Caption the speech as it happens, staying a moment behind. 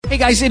Hey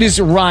guys, it is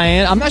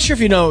Ryan. I'm not sure if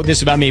you know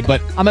this about me, but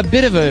I'm a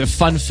bit of a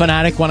fun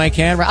fanatic when I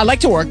can. I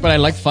like to work, but I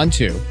like fun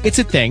too. It's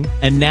a thing.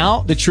 And now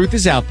the truth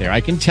is out there.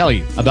 I can tell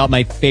you about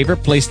my favorite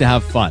place to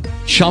have fun.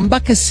 Chumba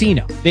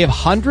Casino. They have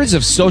hundreds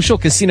of social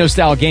casino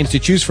style games to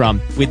choose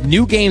from with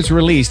new games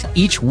released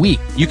each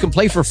week. You can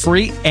play for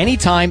free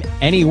anytime,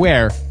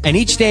 anywhere. And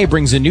each day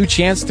brings a new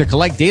chance to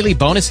collect daily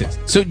bonuses.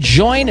 So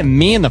join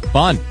me in the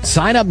fun.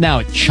 Sign up now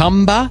at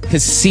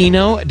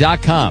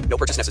ChumbaCasino.com. No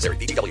purchase necessary.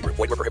 VGW Group.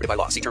 Void where prohibited by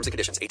law. See terms and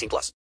conditions.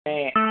 18+.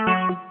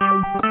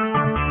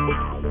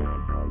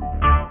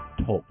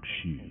 Talk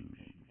shoes.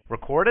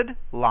 Recorded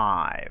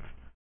live.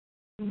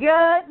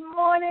 Good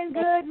morning,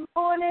 good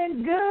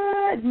morning,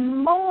 good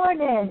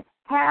morning.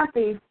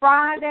 Happy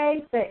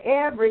Friday to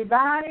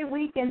everybody.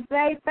 We can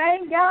say,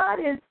 thank God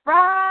it's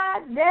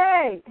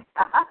Friday.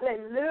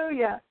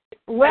 Hallelujah.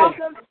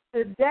 Welcome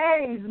to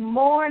today's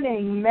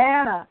morning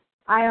manna.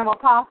 I am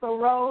Apostle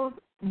Rose,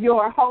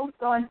 your host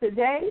on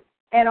today.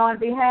 And on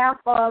behalf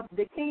of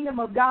the Kingdom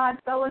of God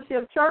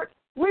Fellowship Church,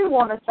 we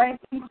want to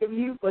thank each of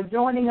you for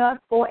joining us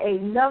for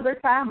another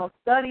time of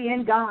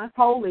studying God's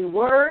holy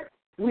word.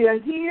 We are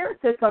here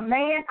to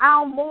command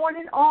our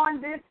morning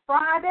on this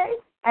Friday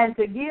and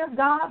to give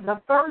God the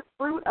first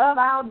fruit of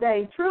our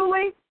day.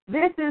 Truly,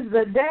 this is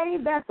the day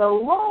that the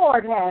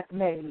Lord has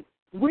made.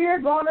 We're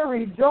going to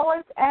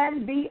rejoice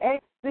and be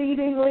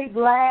exceedingly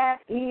glad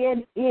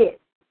in it.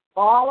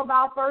 For all of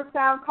our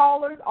first-time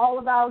callers, all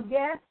of our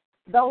guests,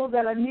 those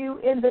that are new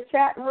in the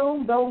chat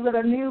room, those that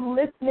are new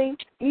listening,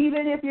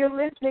 even if you're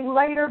listening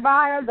later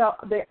via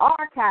the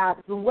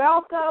archives,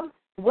 welcome,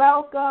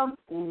 welcome,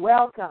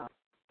 welcome.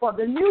 For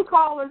the new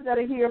callers that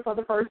are here for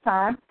the first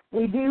time,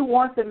 we do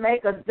want to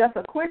make just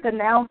a quick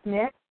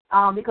announcement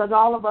because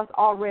all of us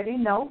already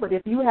know, but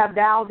if you have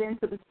dialed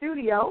into the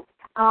studio,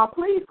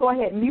 please go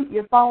ahead and mute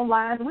your phone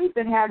lines. We've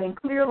been having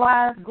clear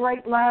lines,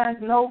 great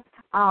lines, no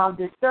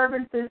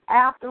disturbances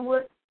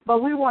afterwards,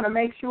 but we want to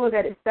make sure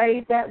that it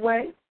stays that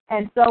way.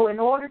 And so in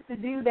order to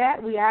do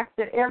that, we ask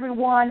that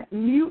everyone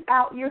mute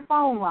out your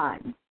phone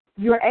line.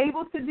 You're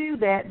able to do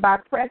that by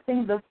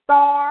pressing the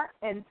star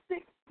and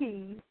 6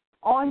 keys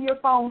on your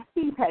phone's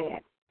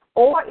keypad.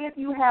 Or if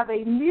you have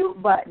a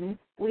mute button,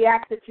 we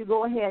ask that you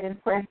go ahead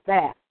and press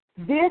that.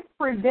 This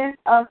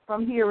prevents us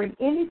from hearing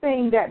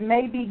anything that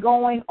may be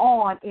going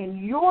on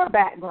in your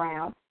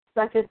background,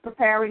 such as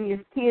preparing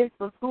your kids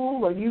for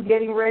school or you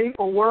getting ready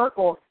for work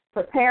or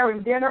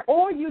preparing dinner,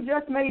 or you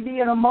just may be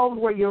in a mode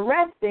where you're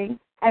resting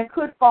and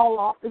could fall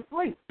off to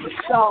sleep.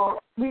 So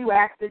we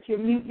ask that you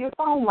mute your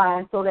phone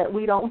line so that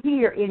we don't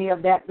hear any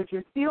of that, but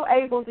you're still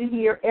able to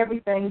hear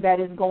everything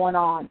that is going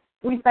on.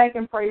 We thank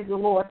and praise the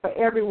Lord for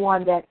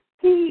everyone that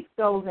heeds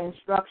those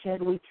instructions.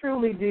 We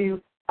truly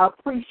do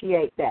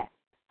appreciate that.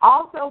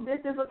 Also, this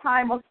is a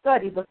time of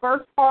study. The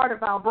first part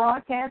of our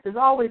broadcast is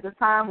always a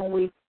time when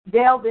we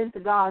delve into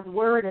God's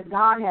Word, as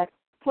God has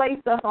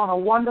placed us on a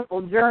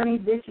wonderful journey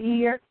this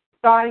year,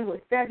 starting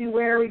with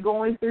February,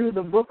 going through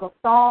the book of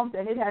Psalms,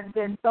 and it has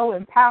been so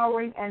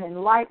empowering and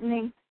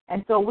enlightening.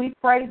 And so we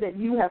pray that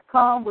you have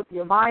come with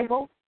your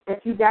Bible,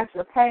 that you got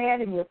your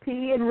pad and your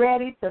pen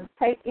ready to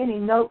take any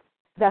notes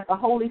that the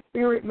Holy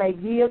Spirit may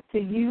give to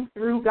you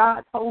through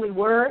God's holy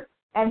word.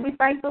 And we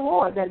thank the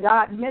Lord that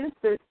God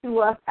ministers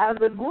to us as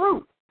a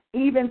group,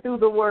 even through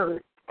the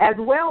word, as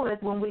well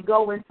as when we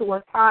go into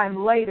a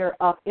time later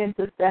of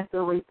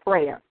intercessory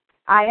prayer.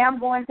 I am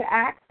going to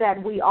ask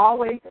that we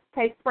always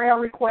take prayer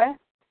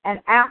requests,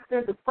 and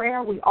after the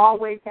prayer, we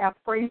always have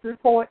praise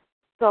reports.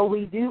 So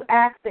we do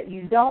ask that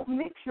you don't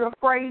mix your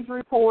praise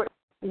report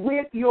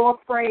with your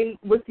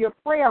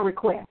prayer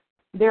request.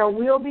 There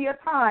will be a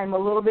time a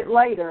little bit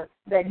later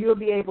that you'll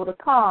be able to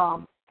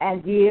come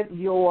and give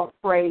your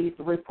praise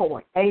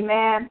report.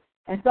 Amen.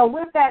 And so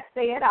with that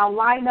said, our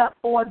lineup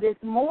for this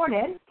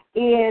morning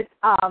is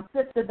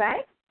Sister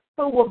Banks,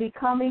 who will be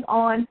coming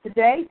on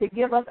today to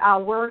give us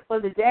our word for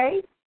the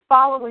day.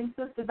 Following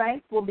Sister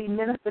Banks will be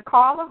Minister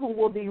Carla, who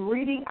will be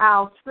reading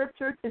our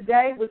scripture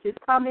today, which is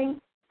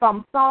coming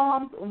from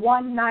Psalms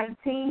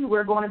 119.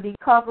 We're going to be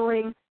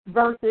covering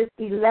verses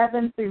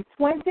 11 through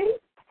 20.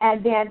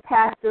 And then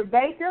Pastor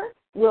Baker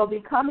will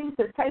be coming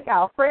to take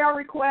our prayer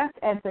requests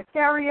and to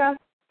carry us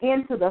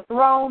into the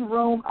throne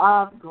room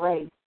of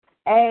grace.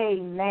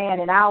 Amen.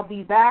 And I'll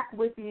be back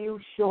with you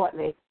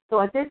shortly. So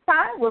at this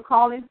time, we're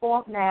calling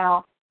forth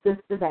now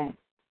Sister Banks.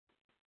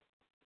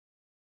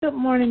 Good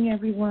morning,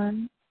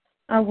 everyone.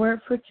 Our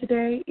word for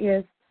today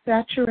is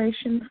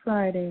Saturation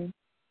Friday.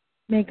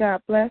 May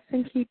God bless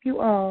and keep you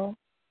all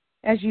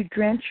as you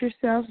drench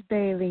yourselves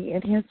daily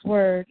in His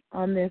word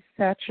on this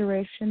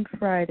Saturation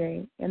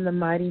Friday. In the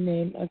mighty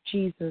name of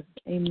Jesus,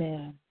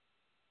 amen.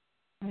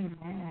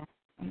 Amen.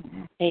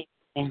 Amen.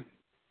 Amen.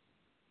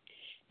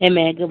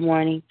 Amen. Good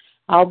morning.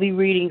 I'll be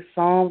reading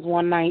Psalms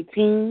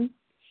 119,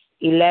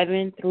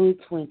 11 through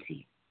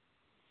 20.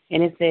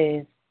 And it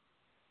says,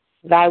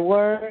 Thy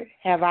word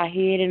have I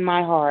hid in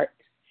my heart,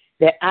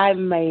 that I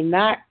may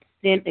not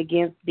sin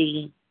against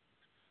thee.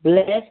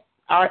 Blessed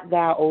art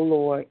thou, O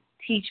Lord.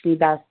 Teach me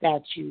thy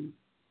statutes.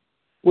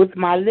 With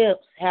my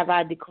lips have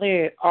I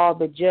declared all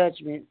the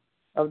judgments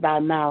of thy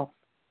mouth.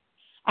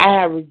 I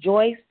have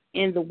rejoiced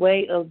in the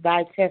way of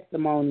thy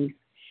testimonies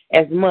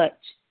as much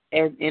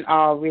as in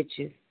all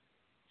riches.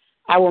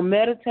 I will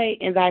meditate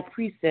in thy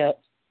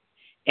precepts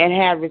and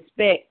have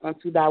respect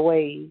unto thy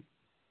ways.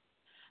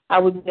 I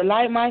will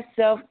delight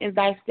myself in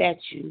thy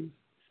statutes.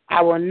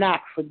 I will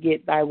not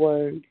forget thy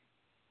word.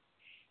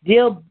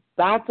 Deal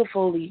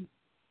bountifully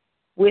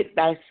with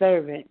thy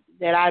servant,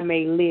 that I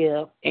may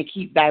live and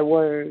keep thy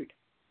word.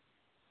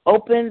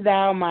 Open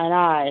thou mine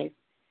eyes,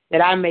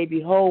 that I may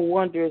behold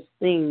wondrous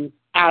things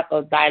out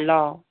of thy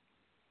law.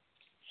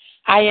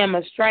 I am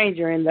a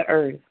stranger in the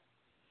earth.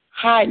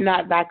 Hide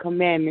not thy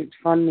commandments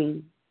from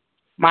me.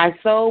 My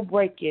soul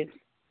breaketh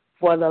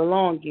for the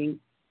longing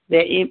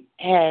that it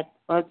hath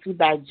unto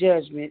thy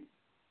judgment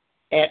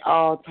at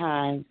all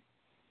times.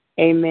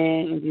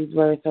 Amen. And these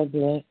words are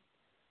blessed.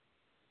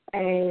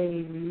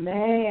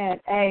 Amen.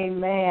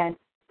 Amen.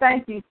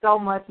 Thank you so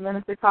much,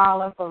 Minister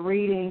Carla, for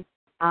reading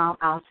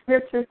our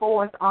scripture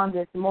for us on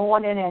this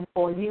morning, and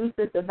for you,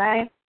 Sister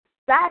Banks.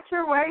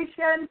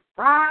 Saturation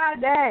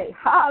Friday.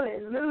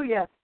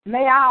 Hallelujah.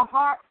 May our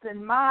hearts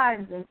and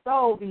minds and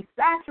soul be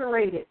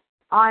saturated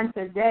on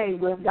today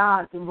with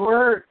God's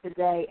word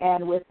today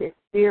and with his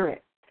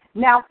spirit.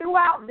 Now,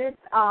 throughout this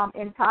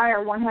entire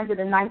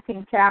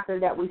 119th chapter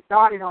that we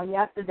started on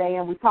yesterday,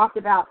 and we talked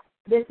about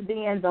this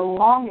being the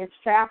longest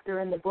chapter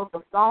in the book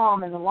of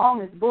Psalms and the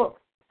longest book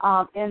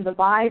in the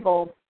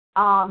Bible,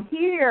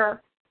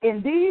 here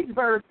in these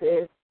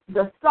verses,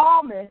 the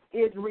psalmist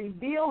is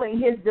revealing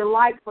his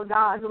delight for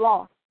God's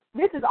law.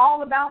 This is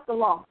all about the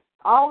law,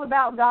 all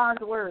about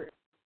God's word,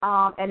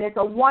 and it's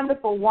a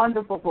wonderful,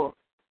 wonderful book.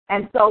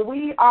 And so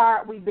we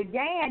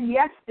began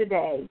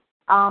yesterday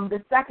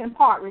the second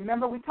part.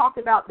 Remember, we talked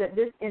about that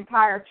this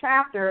entire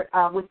chapter,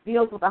 which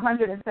deals with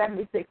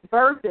 176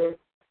 verses,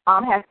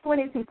 has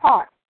 22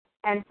 parts.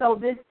 And so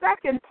this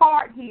second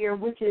part here,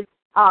 which is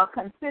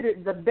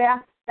considered the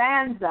best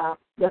stanza,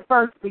 the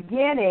first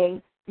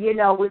beginning,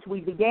 which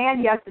we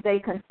began yesterday,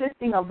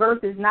 consisting of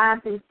verses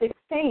 9 through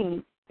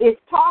 16, is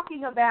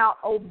talking about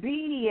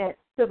obedience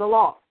to the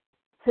law.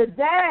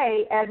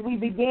 Today, as we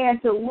began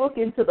to look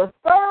into the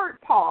third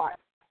part,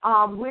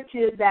 which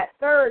is that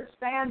third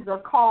stanza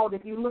called,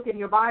 if you look in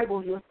your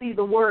Bibles, you'll see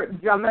the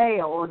word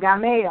Jamel or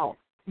Gamel.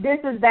 This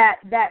is that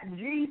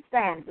G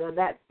stanza,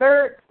 that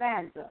third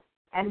stanza.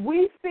 And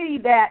we see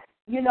that,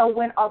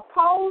 when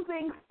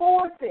opposing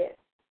forces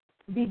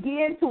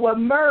begin to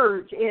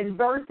emerge in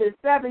verses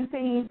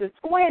 17 to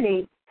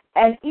 20,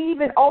 and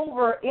even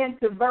over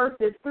into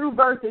through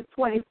verses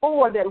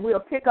 24 that we'll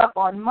pick up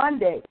on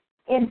Monday,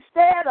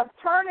 instead of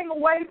turning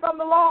away from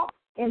the law,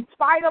 in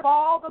spite of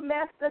all the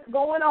mess that's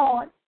going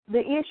on,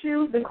 the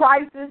issues, the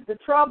crisis, the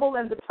trouble,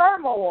 and the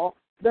turmoil,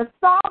 the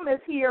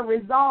psalmist here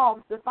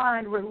resolves to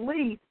find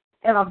relief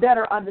and a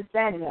better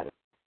understanding of it.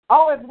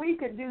 Oh, if we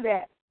could do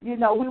that,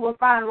 we would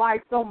find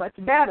life so much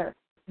better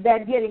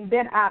than getting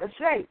bent out of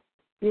shape.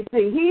 You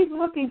see, he's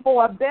looking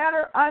for a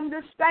better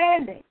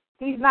understanding.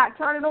 He's not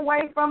turning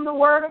away from the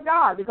word of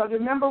God, because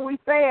remember we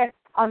said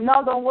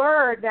another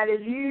word that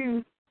is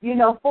used,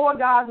 for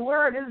God's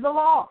word is the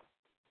law.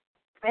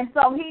 And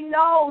so he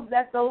knows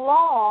that the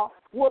law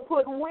will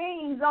put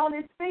wings on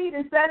his feet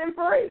and set him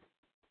free.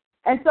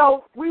 And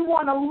so we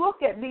want to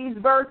look at these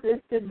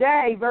verses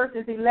today,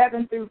 verses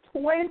 11 through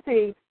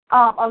 20,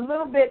 a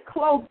little bit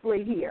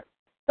closely here.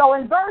 So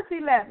in verse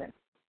 11,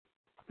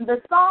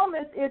 the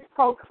psalmist is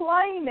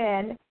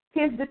proclaiming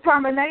his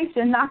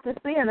determination not to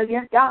sin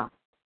against God.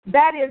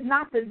 That is,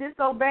 not to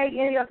disobey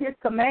any of his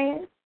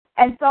commands.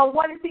 And so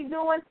what is he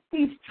doing?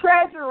 He's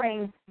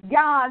treasuring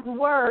God's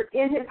word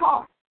in his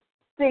heart.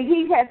 See,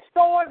 he has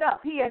stored up,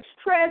 he has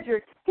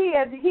treasured, he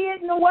has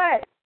hidden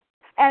away.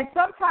 And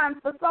sometimes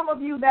for some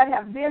of you that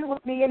have been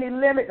with me any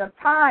length of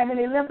time,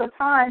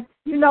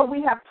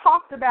 we have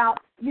talked about,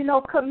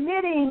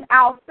 committing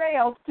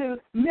ourselves to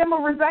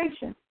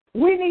memorization.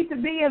 We need to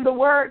be in the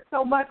Word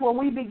so much when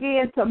we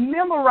begin to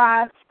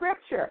memorize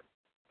Scripture.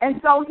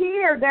 And so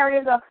here there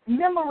is a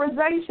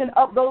memorization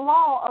of the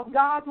law of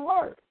God's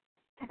Word.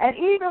 And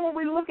even when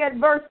we look at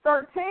verse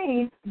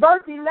 13,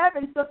 verse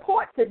 11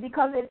 supports it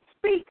because it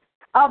speaks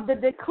of the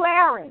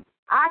declaring.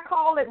 I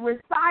call it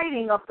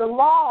reciting of the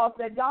laws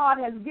that God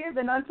has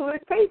given unto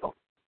his people.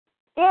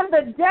 In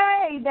the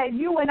day that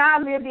you and I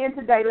live in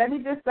today, let me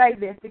just say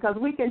this, because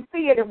we can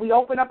see it if we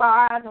open up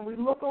our eyes and we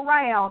look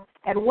around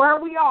at where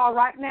we are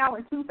right now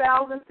in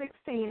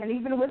 2016, and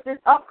even with this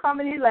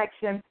upcoming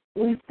election,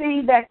 we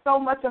see that so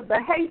much of the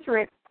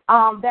hatred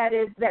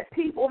that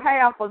people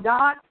have for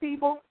God's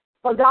people,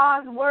 for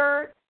God's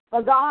word,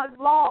 for God's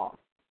law.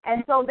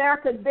 And so there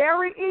could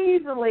very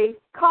easily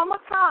come a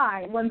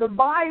time when the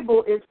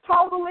Bible is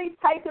totally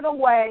taken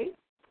away,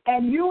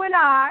 and you and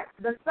I,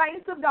 the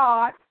saints of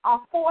God,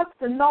 are forced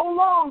to no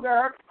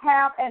longer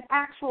have an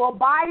actual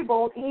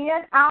Bible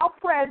in our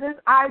presence,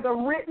 either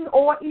written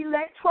or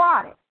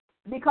electronic,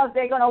 because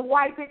they're going to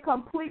wipe it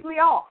completely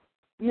off.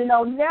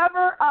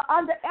 Never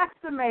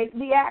underestimate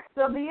the acts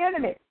of the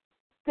enemy.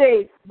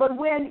 See, but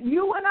when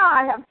you and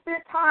I have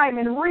spent time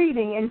in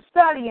reading and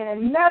studying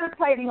and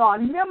meditating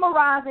on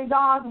memorizing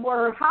God's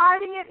word,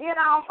 hiding it in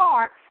our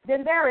heart,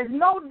 then there is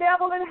no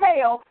devil in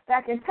hell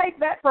that can take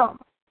that from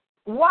us.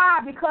 Why?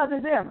 Because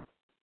it's in us.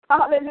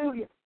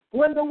 Hallelujah.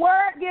 When the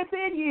word gets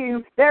in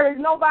you, there is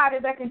nobody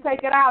that can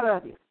take it out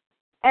of you.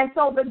 And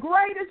so the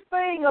greatest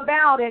thing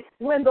about it,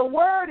 when the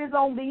word is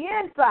on the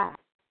inside,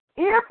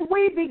 if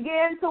we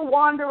begin to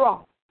wander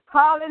off,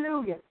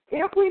 hallelujah,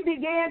 if we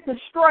begin to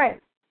stray,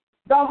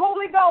 the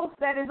Holy Ghost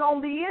that is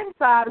on the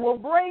inside will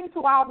bring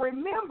to our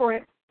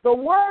remembrance the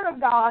word of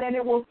God, and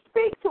it will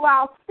speak to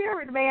our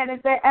spirit man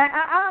and say,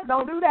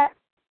 don't do that.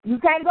 You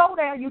can't go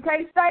there. You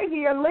can't stay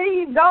here.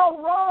 Leave,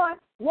 go, run,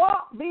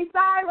 walk, be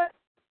silent.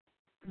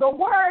 The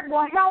word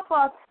will help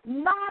us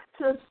not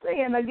to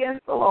sin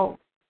against the Lord.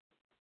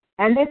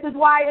 And this is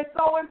why it's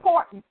so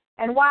important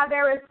and why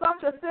there is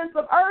such a sense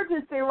of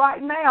urgency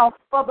right now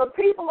for the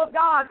people of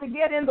God to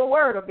get in the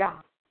word of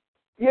God.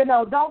 You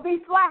know, don't be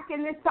slack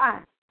in this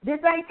time. This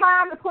ain't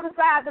time to put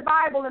aside the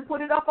Bible and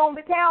put it up on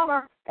the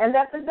counter and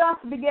let the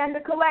dust begin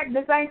to collect.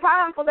 This ain't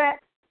time for that.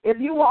 If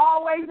you were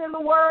always in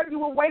the Word, you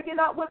were waking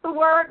up with the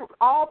Word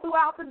all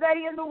throughout the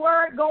day in the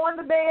Word, going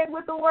to bed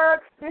with the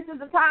Word, this is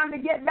the time to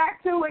get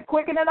back to it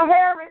quick and in a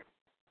hurry.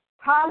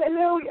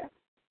 Hallelujah.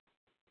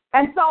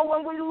 And so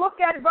when we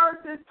look at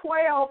verses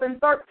 12 and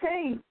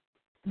 13,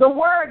 the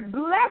word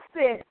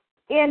blessed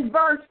in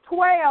verse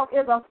 12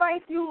 is a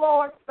thank you,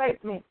 Lord,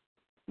 statement.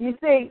 You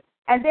see,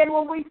 and then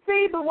when we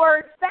see the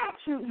word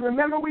statutes,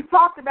 remember we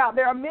talked about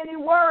there are many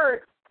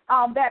words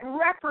that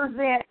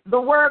represent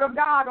the word of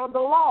God or the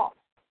law.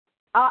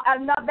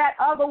 And that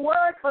other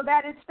word for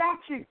that is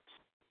statutes.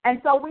 And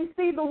so we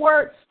see the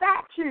word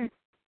statute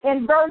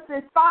in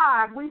verses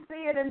 5. We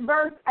see it in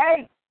verse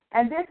 8.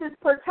 And this is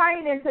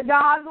pertaining to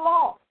God's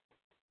law.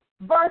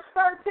 Verse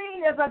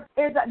 13 is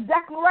a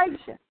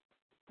declaration.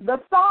 The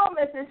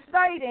psalmist is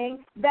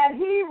stating that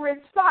he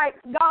recites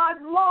God's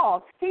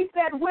law. He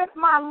said, with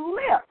my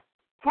lips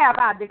have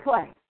I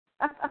declared.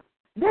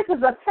 This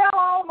is a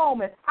tell-all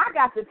moment. I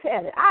got to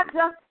tell it. I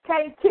just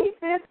can't keep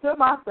this to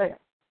myself.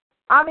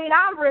 I mean,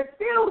 I'm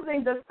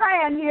refusing to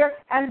stand here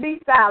and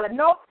be silent.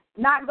 Nope,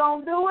 not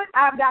going to do it.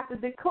 I've got to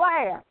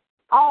declare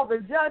all the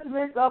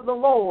judgments of the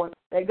Lord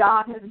that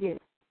God has given.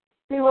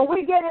 See, when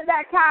we get in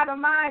that kind of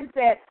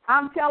mindset,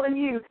 I'm telling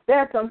you,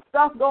 there's some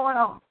stuff going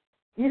on.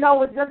 You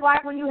know, it's just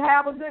like when you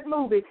have a good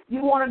movie.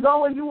 You want to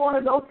go and you want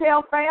to go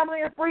tell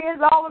family and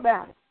friends all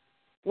about it.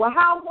 Well,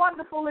 how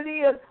wonderful it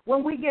is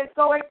when we get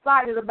so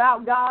excited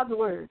about God's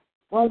word,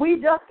 when we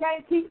just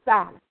can't keep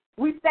silent.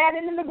 We're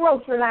standing in the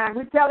grocery line.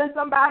 We're telling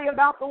somebody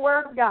about the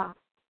word of God.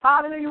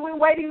 Hallelujah. We're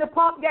waiting to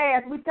pump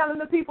gas. We're telling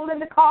the people in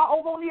the car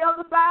over on the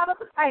other side of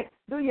the tank,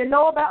 do you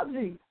know about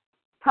Jesus?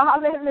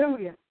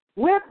 Hallelujah.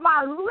 With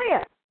my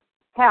lips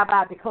have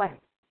I declared.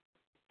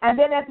 And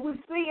then as we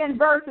see in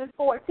verses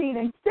 14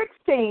 and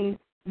 16,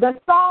 the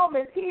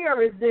psalmist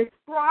here is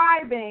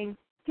describing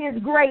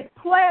his great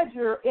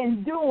pleasure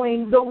in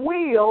doing the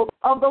will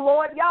of the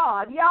Lord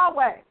God,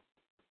 Yahweh.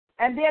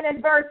 And then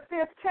in verse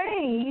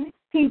 15,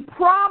 he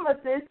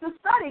promises to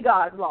study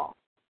God's law.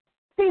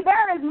 See,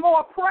 there is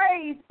more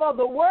praise for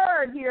the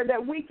word here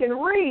that we can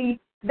read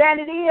than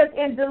it is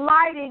in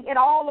delighting in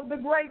all of the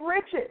great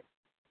riches.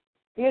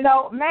 You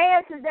know,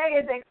 man today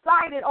is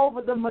excited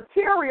over the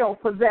material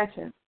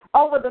possessions,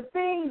 over the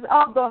things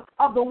of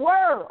the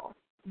world.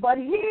 But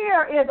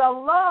here is a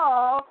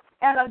love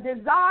and a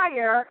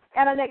desire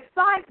and an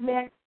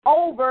excitement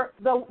over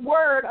the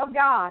word of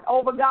God,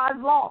 over God's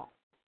law.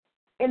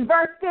 In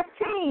verse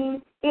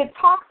 15, it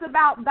talks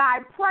about thy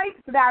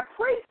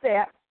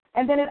precepts,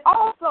 and then it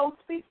also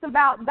speaks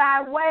about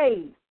thy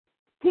ways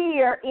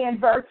here in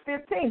verse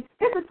 15.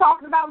 This is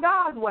talking about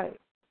God's ways.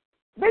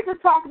 This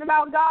is talking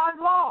about God's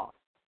law,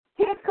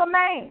 his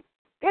commands.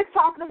 It's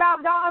talking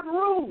about God's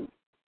rules.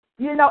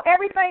 You know,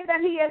 everything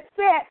that he has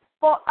set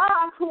for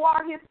us who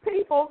are his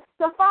people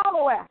to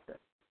follow after.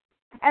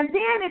 And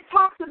then it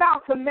talks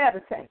about to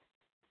meditate.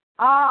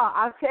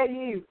 I'll tell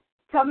you,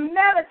 to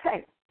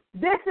meditate.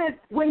 This is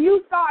when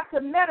you start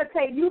to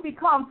meditate, you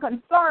become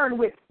concerned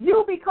with,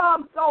 you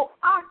become so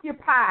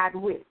occupied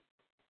with.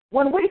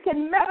 When we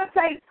can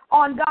meditate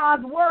on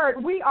God's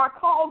word, we are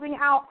causing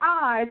our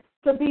eyes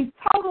to be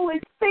totally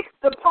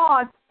fixed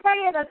upon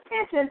paying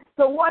attention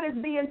to what is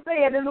being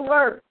said in the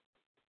word.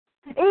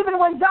 Even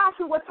when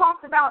Joshua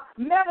talked about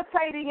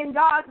meditating in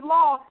God's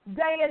law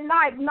day and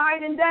night,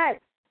 night and day.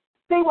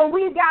 See, when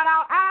we've got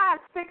our eyes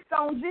fixed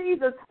on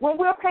Jesus, when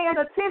we're paying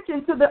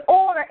attention to the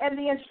order and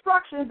the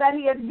instructions that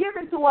he has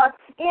given to us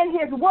in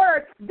his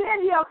word,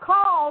 then he'll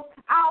cause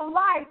our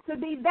life to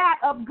be that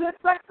of good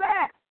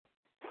success.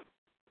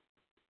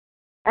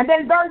 And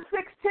then verse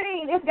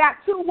 16, it's got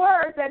two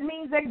words that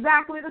means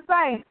exactly the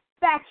same,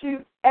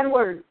 statute and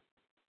word.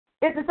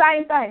 It's the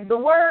same thing. The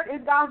word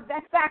is God's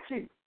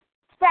statute.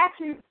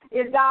 Statute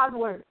is God's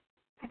word.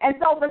 And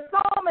so the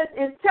psalmist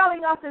is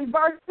telling us in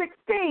verse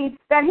 16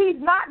 that he's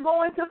not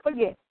going to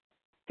forget.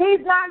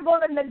 He's not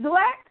going to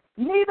neglect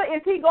Neither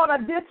is he going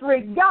to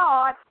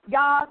disregard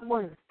God's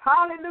word.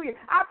 Hallelujah.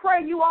 I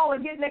pray you all are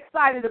getting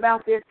excited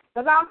about this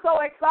because I'm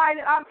so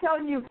excited. I'm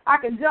telling you, I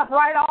can jump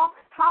right off,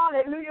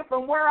 hallelujah,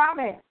 from where I'm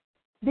at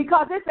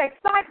because it's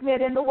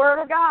excitement in the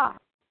word of God.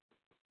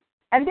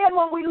 And then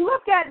when we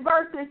look at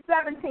verses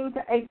 17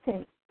 to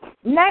 18,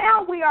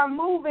 now we are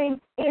moving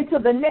into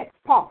the next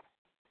part,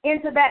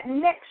 into that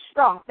next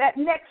strophe, that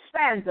next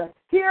stanza.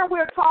 Here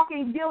we're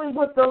dealing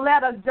with the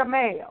letter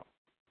Jamal.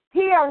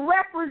 Here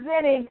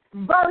representing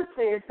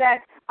verses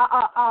that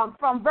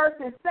from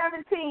verses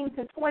 17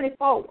 to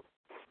 24.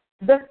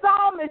 The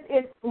psalmist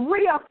is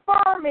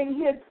reaffirming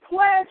his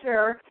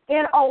pleasure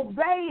in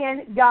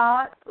obeying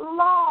God's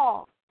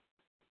law.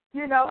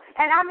 You know,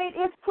 and I mean,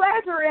 it's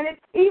pleasure in it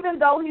even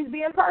though he's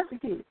being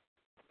persecuted,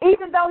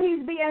 even though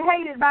he's being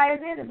hated by his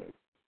enemies.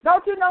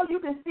 Don't you know you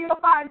can still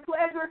find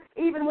pleasure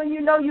even when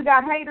you know you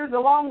got haters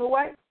along the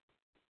way?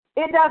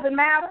 It doesn't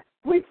matter.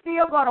 We're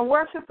still going to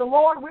worship the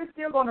Lord. We're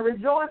still going to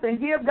rejoice and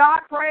give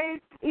God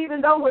praise,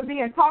 even though we're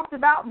being talked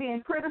about,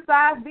 being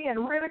criticized,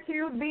 being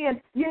ridiculed,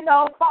 being,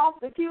 false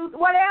accused,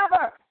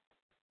 whatever.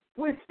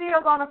 We're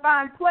still going to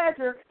find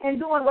pleasure in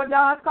doing what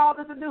God's called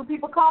us to do.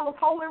 People call us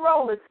holy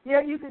rollers.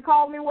 Yeah, you can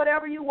call me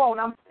whatever you want.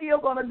 I'm still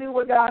going to do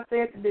what God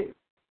said to do.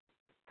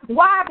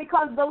 Why?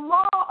 Because the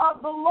law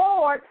of the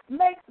Lord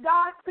makes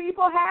God's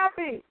people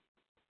happy.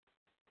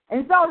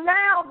 And so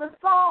now the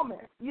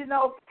psalmist,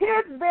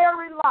 his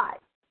very life,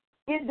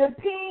 it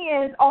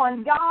depends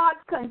on God's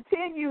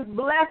continued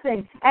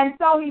blessing. And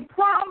so he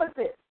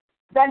promises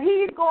that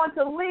he's going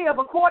to live,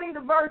 according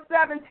to verse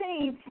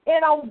 17, in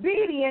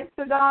obedience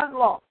to God's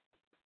law.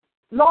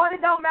 Lord,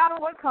 it don't matter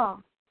what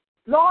comes.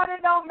 Lord,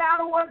 it don't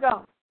matter what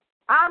goes.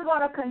 I'm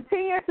going to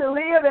continue to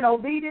live in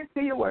obedience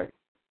to your word.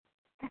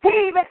 He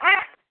even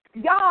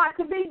asked God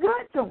to be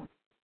good to him.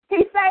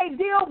 He said,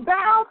 deal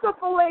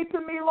bountifully to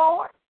me,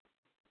 Lord.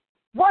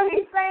 What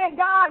he's saying,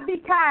 God,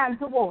 be kind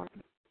towards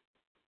me.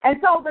 And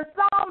so the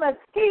psalmist,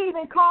 he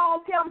even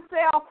calls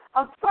himself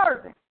a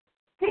servant.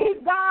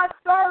 He's God's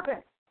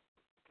servant.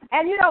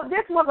 And,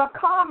 this was a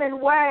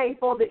common way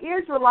for the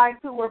Israelites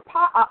who were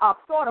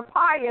sort of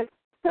pious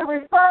to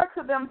refer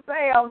to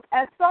themselves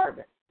as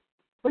servants.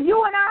 But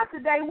you and I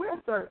today, we're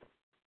servants.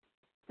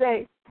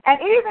 See? And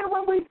even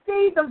when we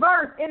see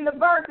in the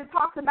verse, it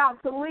talks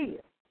about to live.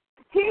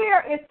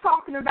 Here it's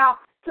talking about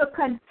to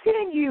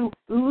continue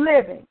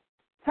living,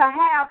 to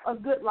have a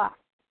good life.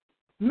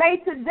 May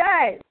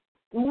today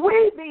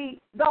we be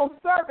those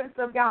servants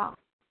of God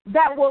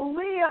that will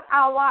live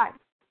our life,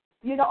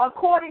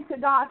 according to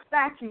God's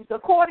statutes,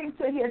 according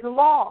to his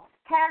law,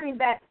 having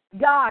that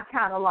God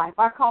kind of life.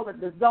 I call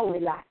it the Zoe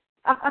life.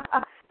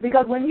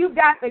 Because when you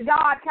got the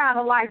God kind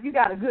of life, you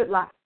got a good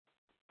life.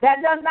 That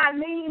does not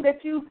mean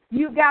that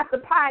you got the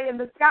pie in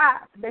the sky,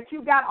 that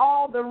you got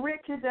all the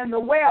riches and the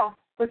wealth,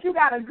 but you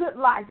got a good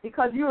life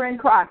because you're in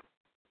Christ,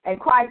 and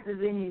Christ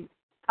is in you.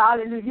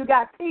 Hallelujah. You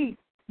got peace.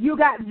 You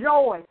got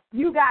joy.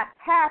 You got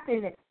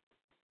happiness,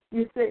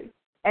 you see.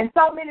 And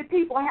so many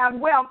people have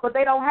wealth, but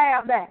they don't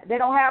have that. They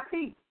don't have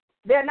peace.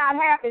 They're not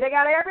happy. They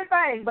got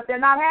everything, but they're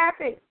not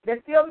happy.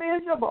 They're still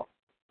miserable.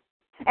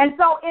 And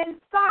so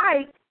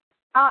insight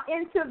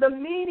into the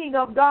meaning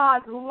of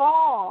God's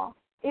law,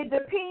 it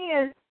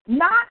depends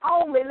not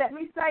only, let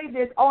me say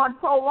this, on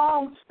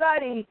prolonged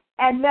study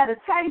and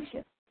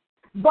meditation,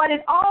 but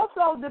it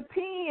also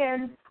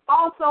depends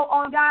also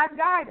on God's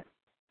guidance.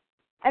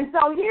 And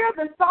so here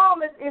the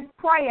psalmist is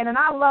praying, and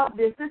I love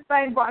this. This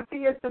thing brought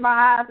tears to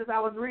my eyes as I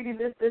was reading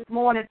this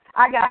morning.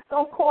 I got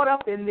so caught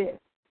up in this.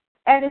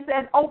 And it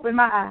says, open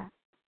my eyes.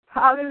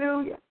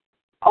 Hallelujah.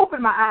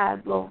 Open my eyes,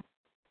 Lord.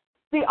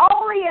 See,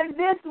 only in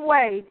this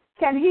way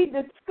can he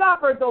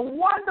discover the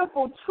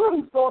wonderful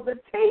truths or the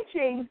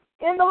teachings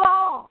in the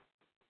law.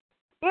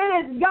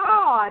 It is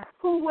God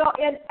who will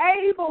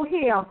enable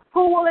him,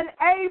 who will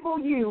enable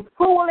you,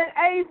 who will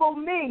enable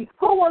me,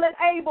 who will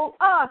enable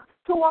us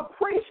to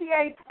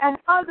appreciate and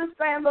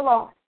understand the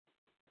law.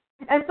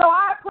 And so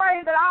I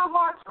pray that our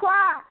hearts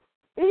cry,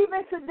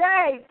 even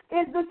today,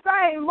 is the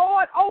same.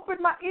 Lord, open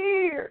my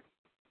ears.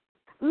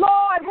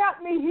 Lord,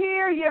 help me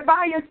hear you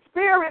by your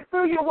spirit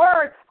through your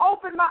word.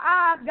 Open my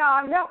eyes,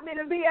 God. Help me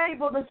to be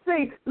able to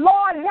see.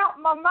 Lord, help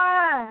my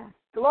mind.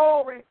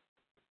 Glory.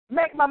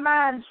 Make my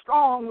mind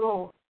strong,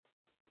 Lord.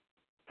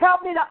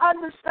 Help me to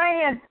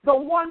understand the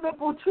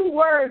wonderful true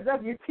words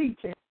of your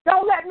teaching.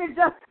 Don't let me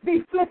just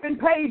be flipping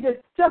pages,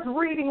 just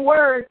reading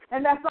words,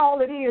 and that's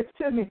all it is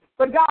to me.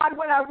 But God,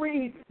 when I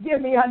read,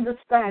 give me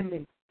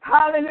understanding.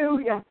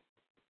 Hallelujah.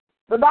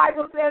 The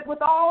Bible says,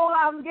 with all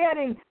I'm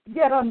getting,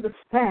 get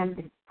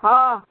understanding.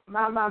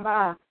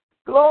 My.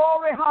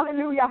 Glory,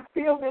 hallelujah. I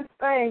feel this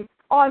thing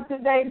on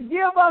today.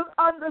 Give us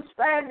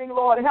understanding,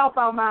 Lord. Help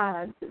our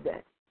minds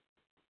today.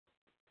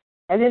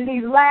 And in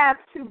these last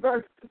two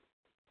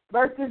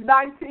verses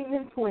 19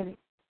 and 20,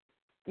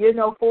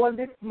 for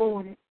this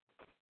morning,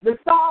 the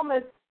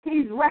psalmist,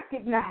 he's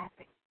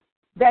recognizing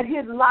that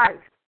his life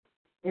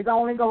is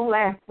only going to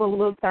last for a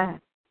little time.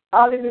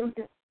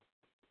 Hallelujah.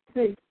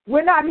 See,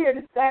 we're not here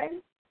to stay.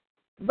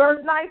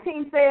 Verse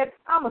 19 said,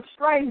 I'm a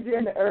stranger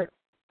in the earth.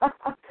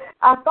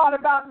 I thought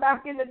about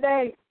back in the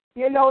day,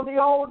 the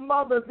old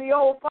mothers, the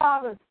old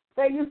fathers,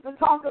 they used to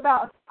talk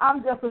about,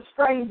 I'm just a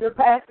stranger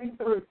passing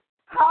through.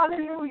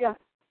 Hallelujah.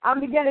 I'm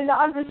beginning to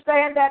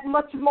understand that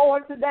much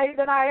more today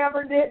than I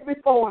ever did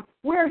before.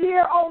 We're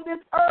here on this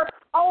earth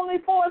only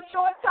for a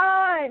short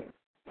time.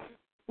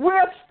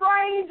 We're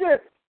strangers.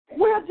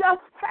 We're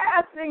just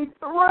passing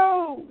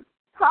through.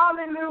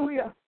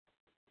 Hallelujah.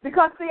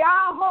 Because, see,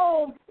 our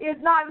home is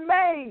not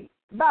made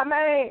by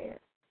man,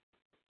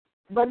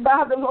 but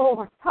by the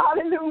Lord.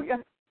 Hallelujah.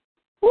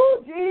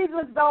 Woo,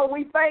 Jesus, though,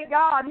 we thank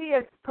God He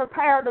has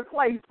prepared a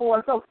place for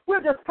us. So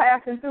we're just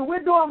passing through.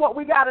 We're doing what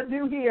we got to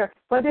do here,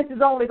 but this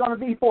is only going to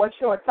be for a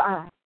short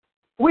time.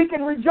 We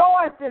can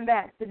rejoice in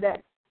that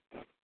today.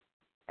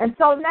 And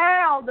so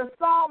now the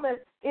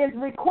psalmist is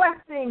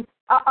requesting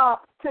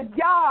to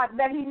God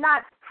that He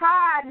not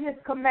hide His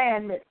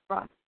commandments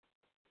from him.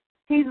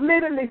 He's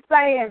literally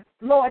saying,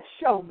 Lord,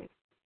 show me.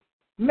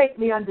 Make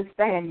me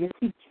understand your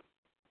teaching.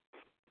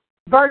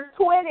 Verse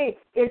 20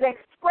 is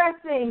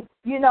expressing,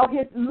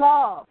 his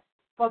love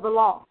for the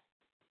law,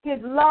 his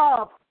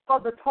love for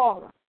the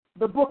Torah,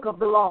 the book of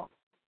the law.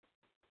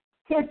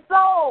 His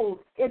soul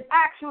is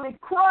actually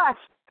crushed.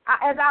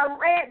 As I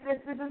read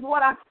this is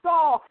what I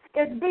saw.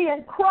 It's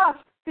being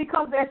crushed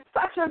because there's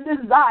such a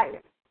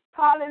desire.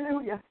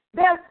 Hallelujah.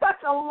 There's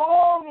such a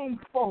longing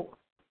for,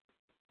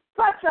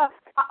 such a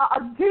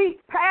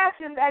deep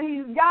passion that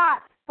he's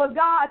got for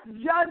God's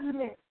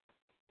judgment.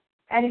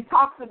 And he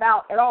talks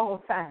about at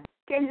all times.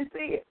 Can you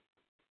see it?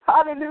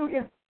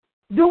 Hallelujah.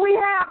 Do we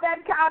have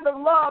that kind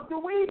of love? Do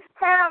we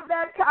have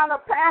that kind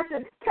of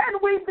passion? Can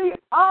we be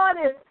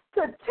honest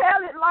to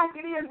tell it like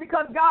it is?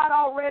 Because God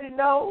already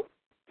knows.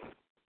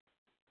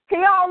 He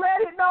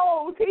already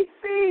knows. He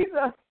sees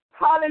us.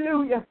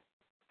 Hallelujah.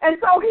 And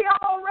so he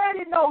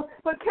already knows.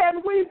 But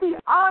can we be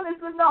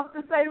honest enough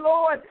to say,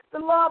 Lord, the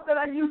love that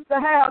I used to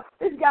have,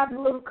 it's gotten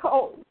a little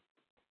cold.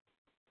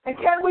 And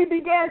can we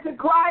begin to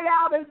cry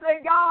out and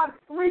say, God,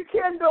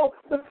 rekindle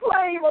the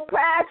flame of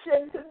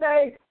passion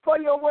today for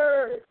your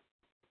word.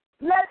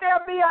 Let there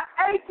be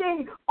an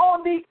aching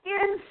on the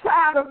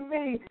inside of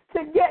me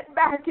to get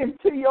back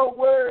into your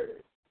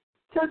word,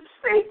 to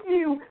seek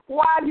you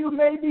while you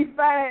may be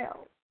found.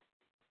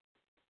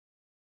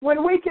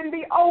 When we can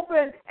be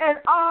open and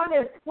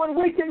honest, when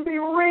we can be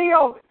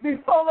real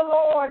before the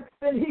Lord,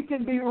 then he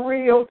can be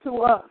real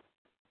to us,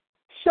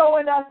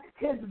 showing us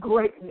his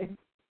greatness.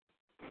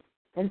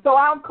 And so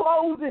I'm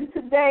closing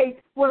today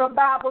with a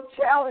Bible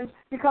challenge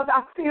because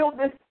I feel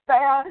this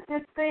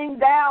thing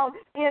down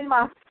in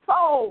my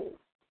soul.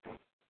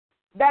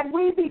 That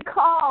we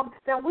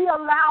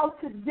allow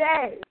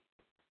today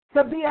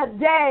to be a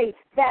day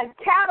that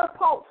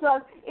catapults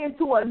us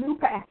into a new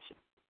passion,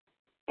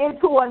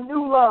 into a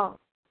new love.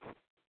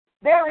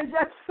 There is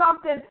just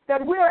something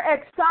that we're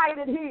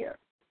excited here,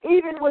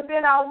 even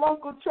within our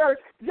local church,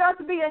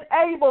 just being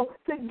able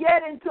to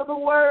get into the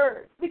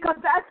Word, because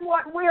that's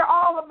what we're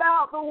all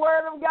about, the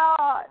Word of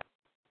God.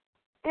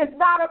 It's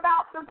not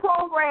about the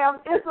program.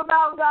 It's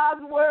about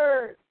God's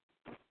Word.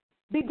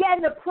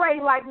 Begin to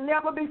pray like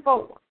never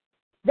before,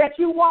 that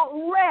you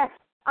won't rest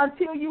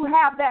until you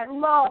have that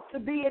love to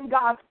be in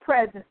God's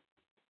presence,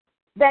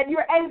 that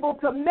you're able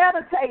to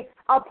meditate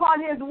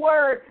upon his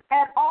Word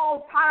at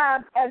all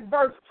times, as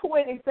verse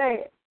 20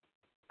 says.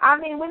 I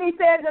mean, when he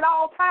says at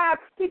all times,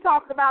 he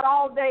talks about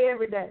all day,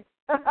 every day,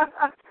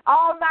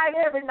 all night,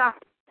 every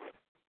night.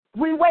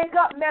 We wake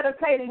up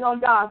meditating on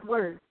God's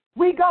Word.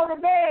 We go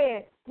to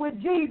bed with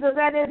Jesus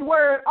and his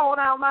Word on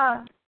our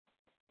mind.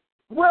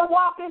 We're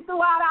walking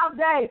throughout our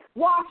day,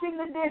 washing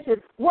the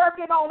dishes,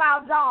 working on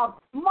our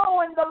jobs,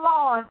 mowing the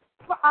lawn,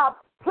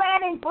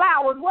 planting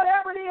flowers,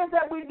 whatever it is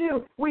that we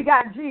do, we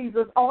got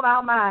Jesus on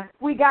our mind.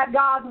 We got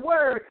God's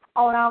Word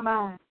on our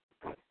mind.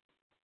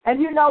 And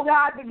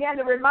God began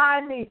to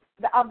remind me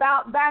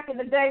about back in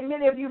the day,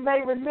 many of you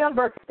may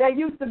remember, there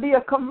used to be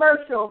a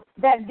commercial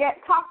that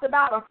talked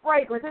about a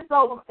fragrance.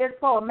 It's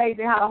so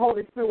amazing how the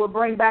Holy Spirit will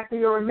bring back to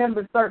your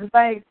remembrance certain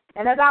things.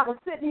 And as I was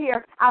sitting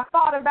here, I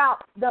thought about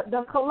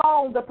the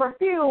cologne, the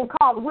perfume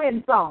called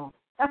Wind Song.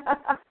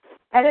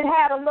 And it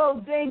had a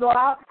little jingle.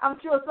 I'm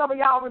sure some of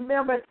y'all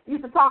remember it.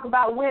 Used to talk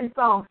about Wind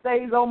Song,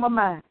 stays on my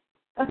mind.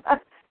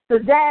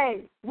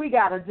 Today, we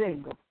got a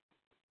jingle.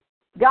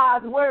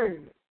 God's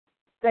Word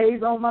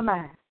stays on my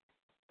mind.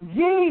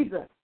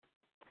 Jesus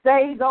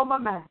stays on my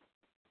mind.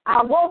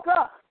 I woke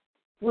up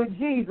with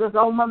Jesus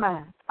on my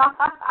mind.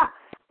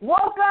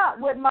 Woke up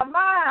with my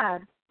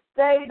mind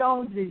stayed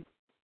on Jesus.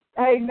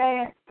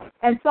 Amen.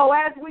 And so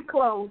as we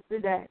close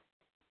today,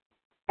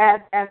 as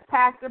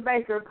Pastor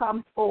Baker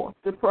comes forth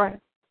to pray,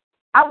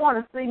 I want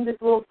to sing this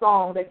little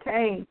song that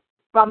came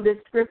from this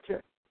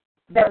scripture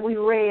that we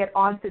read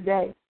on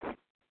today.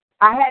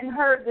 I hadn't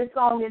heard this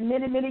song in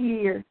many, many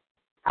years.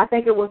 I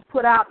think it was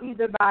put out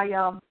either by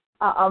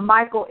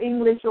Michael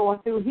English or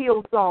through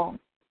Hillsong.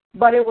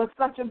 But it was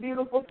such a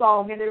beautiful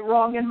song, and it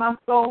rung in my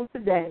soul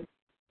today.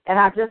 And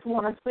I just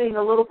want to sing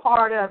a little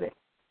part of it.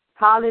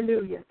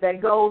 Hallelujah.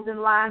 That goes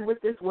in line with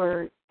this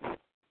word.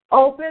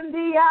 Open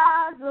the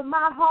eyes of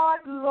my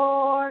heart,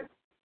 Lord.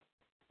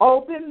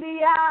 Open the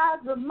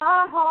eyes of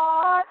my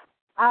heart.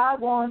 I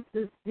want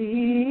to see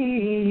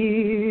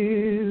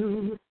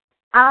you.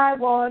 I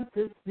want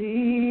to see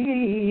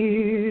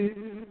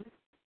you.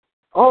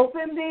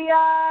 Open the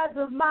eyes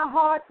of my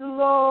heart,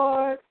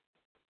 Lord.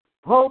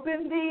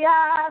 Open the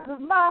eyes of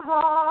my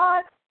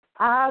heart.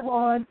 I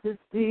want to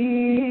see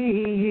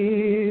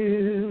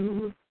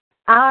you.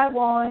 I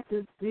want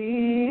to see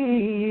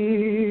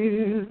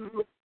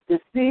you. To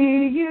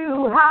see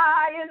you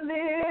high and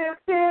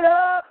lifted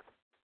up,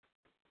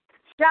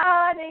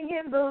 shining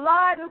in the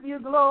light of your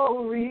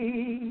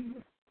glory.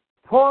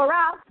 Pour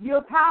out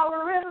your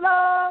power and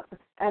love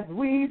as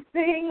we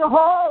sing,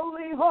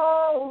 holy,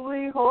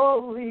 holy,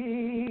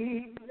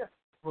 holy.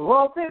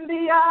 Open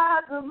the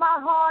eyes of my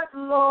heart,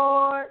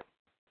 Lord.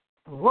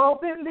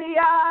 Open the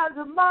eyes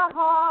of my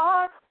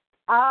heart.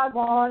 I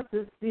want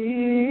to see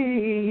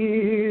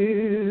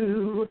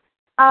you.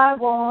 I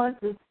want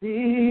to see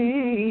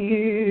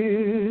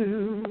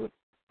you.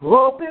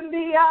 Open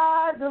the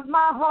eyes of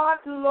my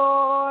heart,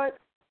 Lord.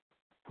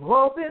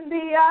 Open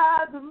the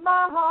eyes of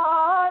my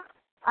heart.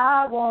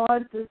 I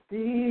want to see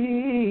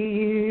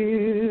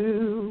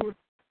you.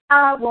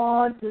 I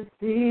want to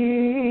see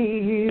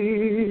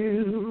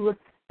you.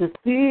 To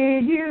see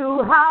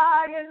you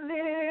high and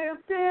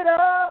lifted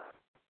up,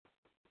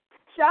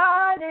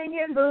 shining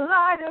in the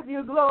light of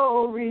your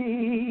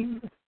glory.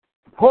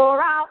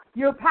 Pour out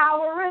your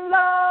power and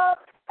love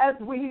as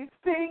we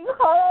sing,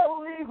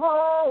 holy,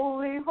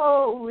 holy,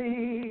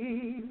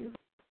 holy.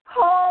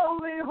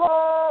 Holy,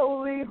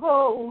 holy,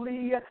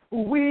 holy.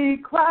 We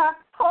cry,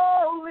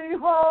 holy,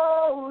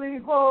 holy,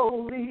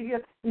 holy.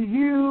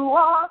 You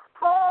are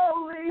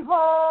holy,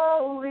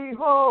 holy,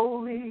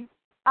 holy.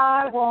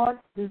 I want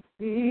to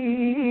see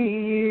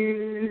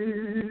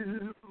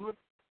you.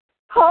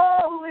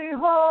 Holy,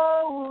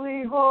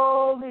 holy,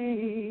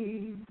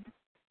 holy.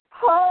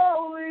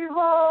 Holy,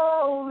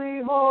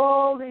 holy,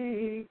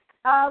 holy.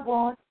 I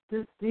want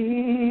to see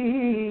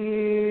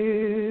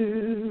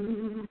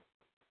you.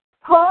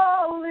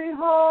 Holy,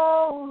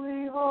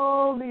 holy,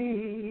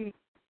 holy.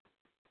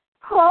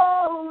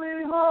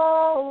 Holy,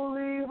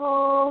 holy,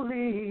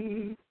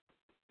 holy.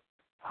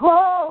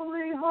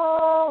 Holy,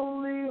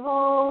 holy,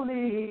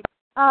 holy.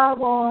 I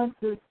want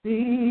to see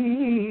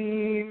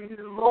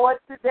you, Lord,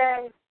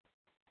 today.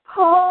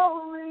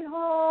 Holy,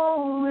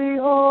 holy,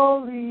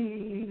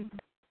 holy.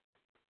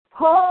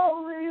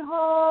 Holy,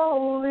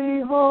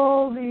 holy,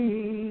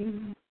 holy.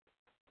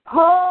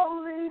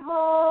 Holy,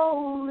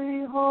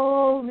 holy,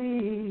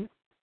 holy.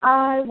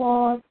 I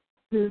want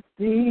to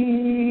see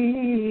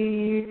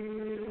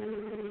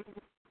you.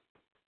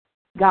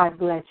 God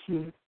bless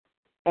you.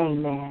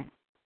 Amen.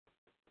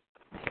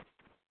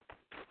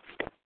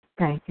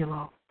 Thank you,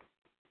 Lord.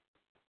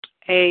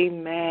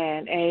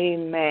 Amen.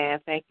 Amen.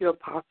 Thank you,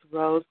 Apostle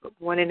Rose. Good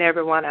morning,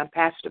 everyone. I'm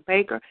Pastor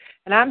Baker,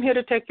 and I'm here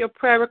to take your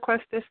prayer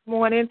requests this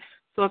morning.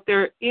 So if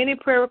there are any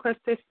prayer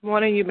requests this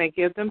morning, you may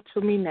give them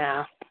to me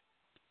now.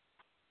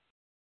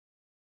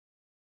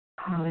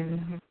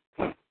 Hallelujah.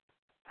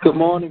 Good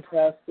morning,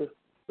 Pastor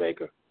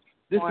Baker.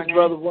 This Morning. is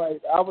Brother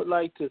White. I would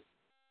like to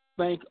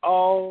thank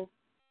all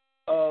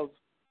of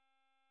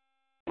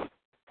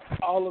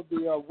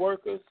the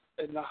workers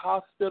in the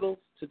hospitals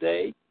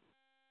today.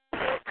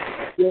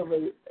 Give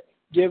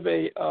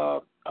a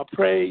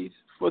praise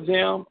for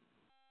them,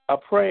 a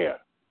prayer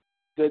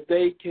that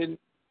they can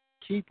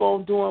keep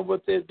on doing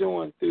what they're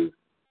doing through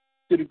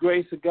the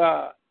grace of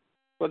God.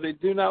 For they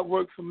do not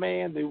work for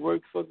man, they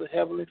work for the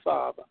Heavenly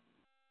Father.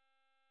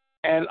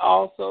 And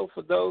also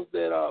for those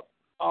that are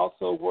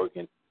also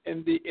working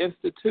in the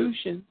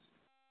institutions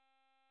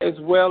as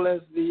well as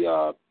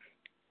the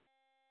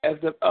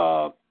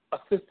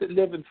assisted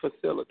living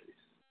facilities.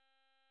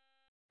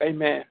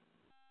 Amen.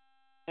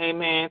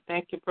 Amen.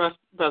 Thank you,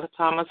 Brother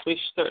Thomas. We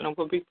certainly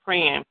will be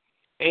praying.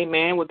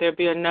 Amen. Would there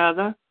be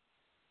another?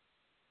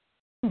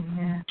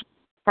 Amen.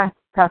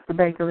 Pastor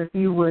Baker, if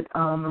you would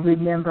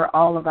remember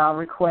all of our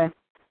requests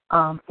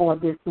for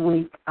this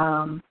week.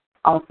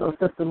 Also,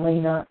 Sister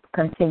Lena,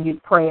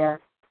 continued prayer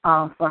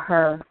for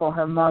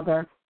her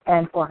mother,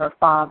 and for her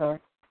father.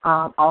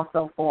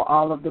 Also for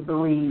all of the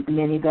bereaved,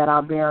 many that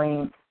are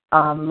burying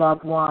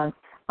loved ones.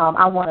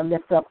 I want to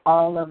lift up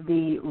all of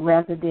the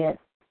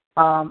residents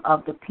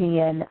of the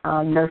PN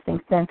Nursing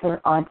Center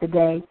on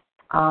today,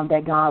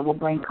 that God will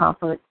bring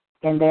comfort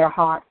in their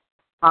hearts,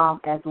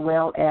 as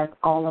well as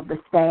all of the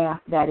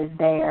staff that is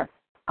there,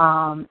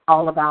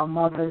 all of our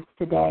mothers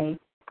today,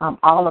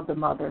 all of the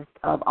mothers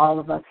of all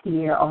of us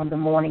here on the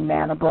Morning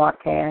Manna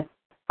broadcast,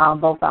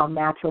 both our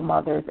natural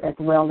mothers as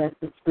well as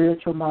the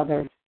spiritual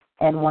mothers,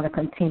 and want to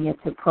continue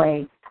to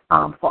pray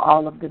for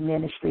all of the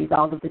ministries,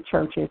 all of the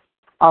churches,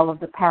 all of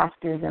the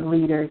pastors and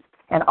leaders,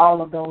 and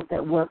all of those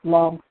that work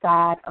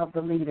alongside of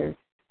the leaders,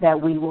 that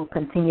we will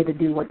continue to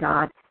do what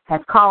God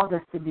has called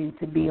us to do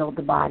to build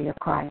the body of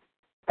Christ.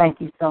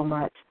 Thank you so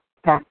much,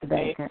 Pastor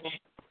Baker.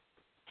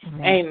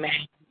 Amen. Amen.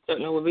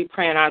 Certainly we'll be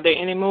praying. Are there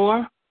any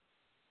more?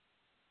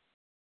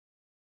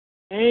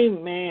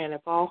 Amen.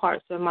 If all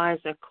hearts and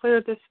minds are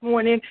clear this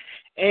morning,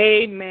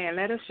 amen.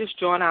 Let us just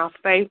join our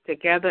faith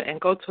together and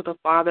go to the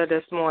Father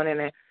this morning,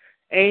 and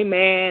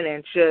amen,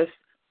 and just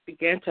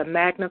begin to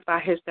magnify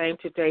his name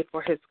today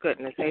for his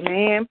goodness.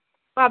 Amen.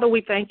 Father,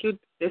 we thank you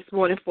this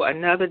morning for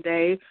another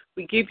day.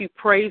 We give you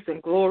praise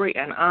and glory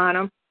and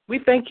honor. We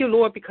thank you,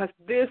 Lord, because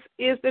this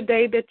is the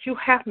day that you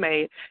have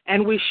made,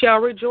 and we shall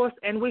rejoice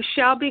and we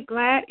shall be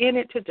glad in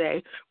it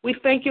today. We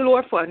thank you,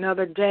 Lord, for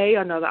another day,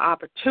 another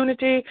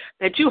opportunity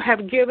that you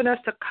have given us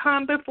to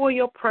come before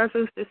your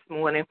presence this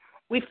morning.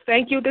 We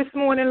thank you this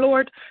morning,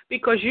 Lord,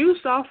 because you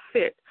saw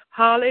fit,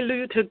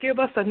 hallelujah, to give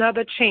us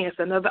another chance,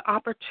 another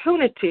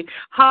opportunity,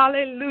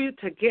 hallelujah,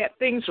 to get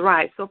things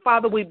right. So,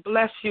 Father, we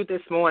bless you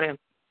this morning.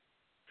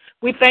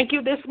 We thank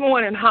you this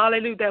morning,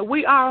 hallelujah, that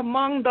we are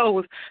among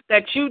those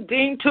that you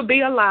deem to be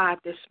alive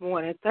this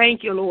morning.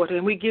 Thank you, Lord,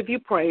 and we give you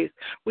praise.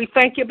 We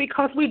thank you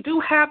because we do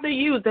have the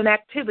use and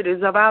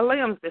activities of our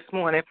limbs this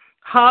morning.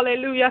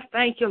 Hallelujah.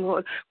 Thank you,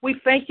 Lord.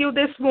 We thank you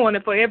this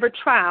morning for every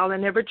trial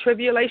and every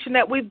tribulation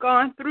that we've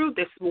gone through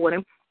this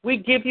morning. We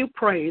give you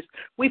praise.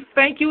 We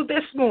thank you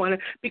this morning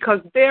because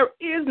there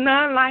is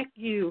none like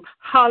you.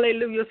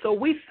 Hallelujah. So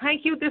we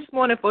thank you this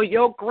morning for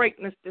your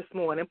greatness this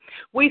morning.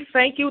 We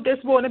thank you this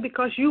morning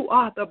because you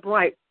are the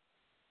bright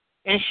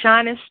and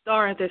shining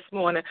star this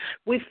morning.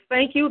 We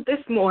thank you this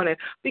morning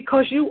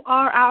because you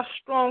are our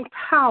strong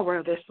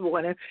tower this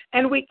morning,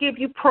 and we give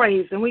you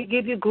praise and we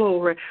give you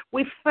glory.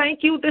 We thank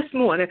you this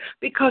morning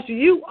because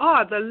you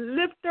are the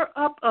lifter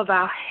up of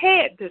our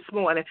head this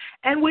morning,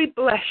 and we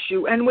bless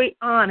you and we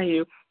honor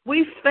you.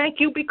 We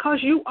thank you because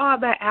you are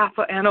the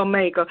Alpha and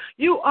Omega.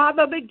 You are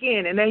the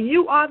beginning and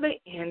you are the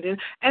ending.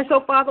 And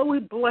so, Father, we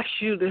bless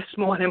you this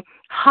morning.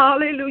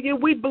 Hallelujah.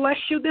 We bless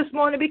you this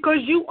morning because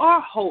you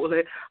are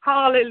holy.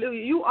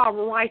 Hallelujah. You are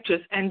righteous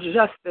and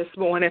just this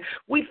morning.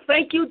 We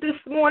thank you this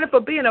morning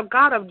for being a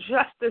God of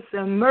justice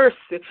and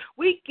mercy.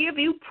 We give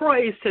you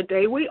praise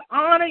today. We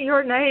honor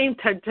your name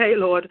today,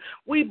 Lord.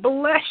 We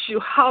bless you,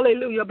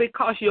 hallelujah,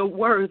 because you're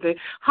worthy.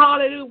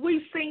 Hallelujah.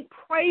 We sing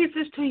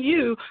praises to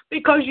you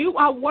because you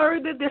are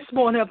worthy this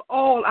morning of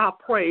all our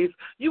praise.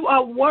 You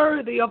are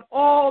worthy of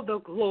all the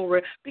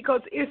glory because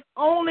it's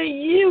only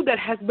you that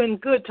has been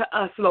good to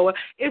us, Lord.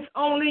 It's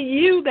only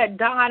you that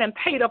died and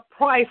paid a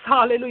price,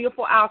 hallelujah,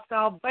 for our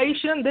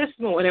salvation this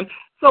morning.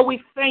 So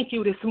we thank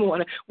you this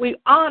morning. We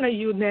honor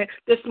you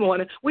this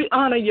morning. We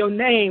honor your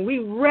name. We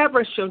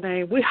reverence your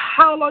name. We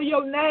hallow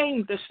your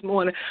name this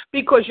morning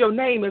because your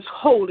name is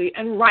holy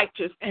and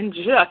righteous and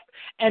just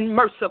and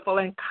merciful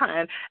and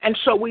kind. And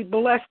so we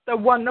bless the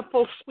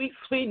wonderful, sweet,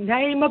 sweet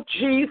name of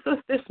Jesus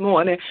this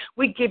morning.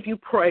 We give you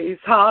praise.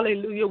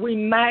 Hallelujah. We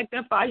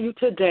magnify you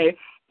today.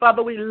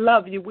 Father, we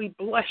love you. We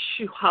bless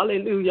you,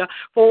 hallelujah,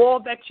 for all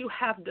that you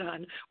have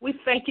done. We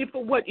thank you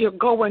for what you're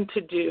going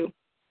to do.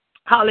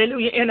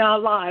 Hallelujah, in our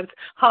lives.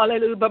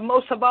 Hallelujah. But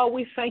most of all,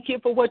 we thank you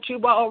for what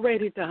you've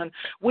already done.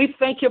 We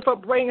thank you for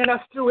bringing us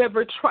through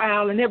every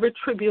trial and every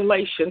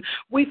tribulation.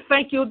 We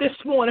thank you this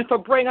morning for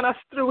bringing us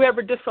through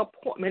every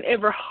disappointment,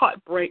 every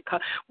heartbreak.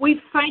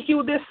 We thank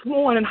you this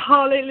morning,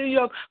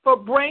 hallelujah, for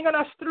bringing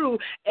us through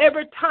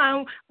every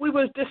time we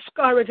was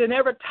discouraged and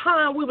every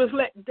time we was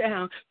let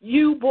down.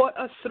 You brought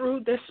us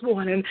through this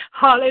morning.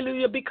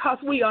 Hallelujah, because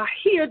we are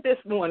here this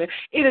morning.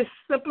 It is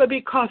simply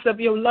because of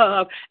your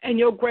love and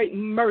your great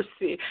mercy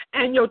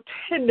and your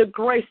tender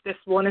grace this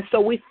morning. So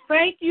we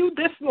thank you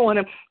this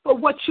morning for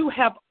what you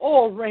have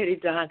already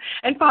done.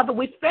 And Father,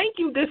 we thank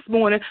you this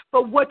morning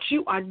for what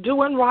you are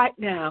doing right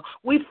now.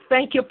 We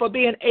thank you for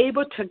being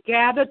able to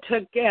gather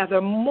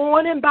together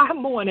morning by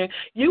morning.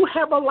 You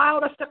have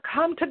allowed us to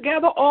come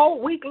together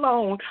all week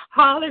long.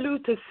 Hallelujah.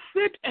 To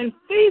sit and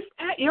feast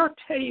at your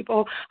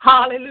table.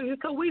 Hallelujah.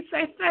 So we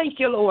say thank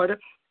you, Lord.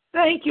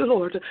 Thank you,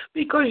 Lord,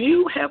 because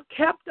you have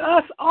kept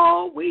us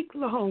all week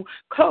long,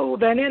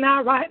 clothed and in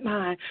our right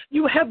mind.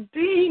 You have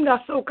deemed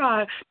us, oh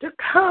God, to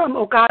come,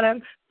 oh God,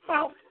 and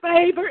found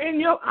favor in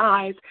your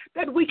eyes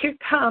that we can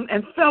come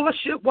and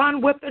fellowship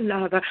one with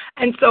another.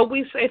 And so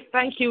we say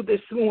thank you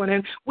this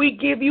morning. We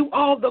give you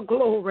all the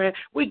glory.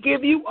 We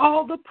give you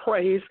all the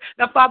praise.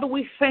 Now, Father,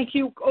 we thank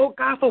you, oh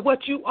God, for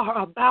what you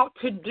are about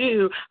to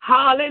do.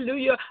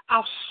 Hallelujah.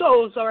 Our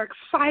souls are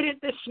excited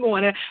this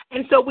morning.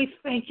 And so we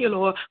thank you,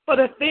 Lord, for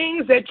the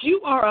things that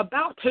you are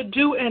about to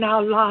do in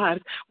our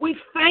lives. We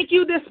thank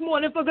you this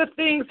morning for the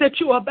things that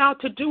you are about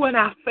to do in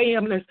our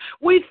families.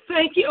 We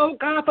thank you, oh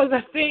God, for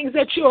the things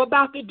that you're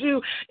about to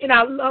do in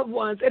our loved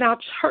ones, in our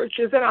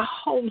churches, in our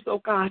homes,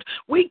 oh God.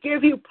 We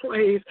give you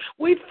praise.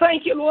 We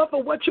thank you, Lord,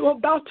 for what you're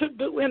about to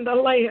do in the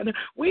land.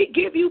 We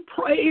give you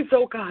praise,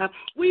 oh God.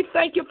 We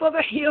thank you for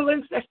the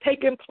healings that's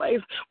taking place.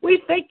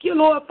 We thank you,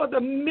 Lord, for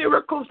the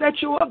miracles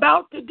that you're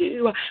about to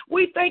do.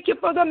 We thank you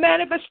for the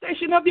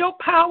manifestation of your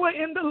power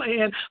in the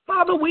land.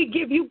 Father, we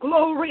give you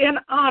glory and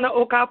honor,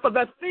 oh God, for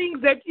the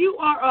things that you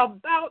are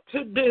about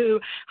to do.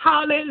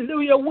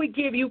 Hallelujah. We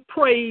give you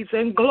praise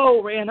and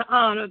glory and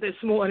honor this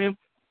morning.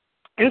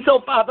 And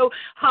so, Father,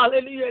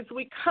 hallelujah, as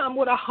we come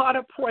with a heart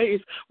of praise,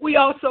 we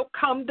also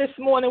come this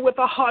morning with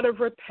a heart of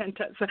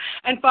repentance.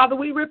 And, Father,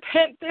 we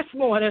repent this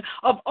morning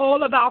of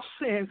all of our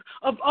sins,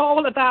 of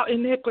all of our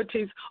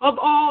iniquities, of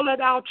all of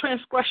our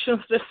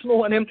transgressions this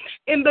morning.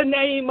 In the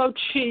name of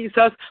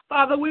Jesus,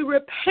 Father, we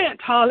repent,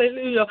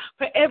 hallelujah,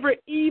 for every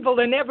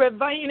evil and every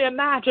vain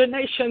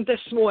imagination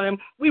this morning.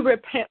 We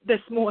repent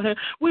this morning.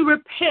 We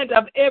repent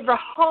of every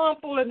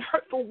harmful and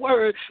hurtful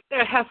word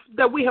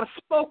that we have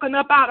spoken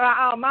up out of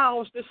our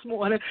mouths this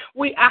morning.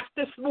 We ask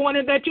this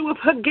morning that you will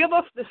forgive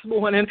us this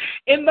morning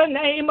in the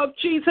name of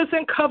Jesus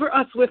and cover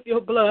us with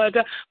your blood.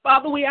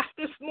 Father, we ask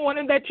this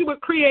morning that you would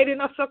create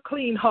in us a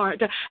clean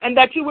heart and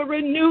that you will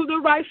renew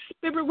the right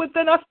spirit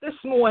within us this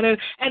morning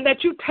and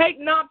that you take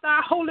not thy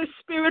Holy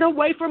Spirit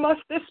away from us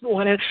this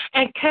morning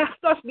and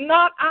cast us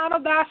not out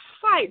of thy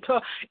sight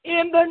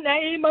in the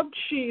name of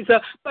Jesus,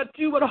 but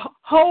you would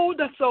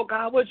hold us, oh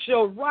God, with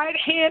your right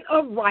hand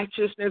of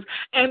righteousness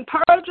and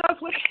purge us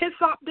with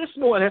hyssop this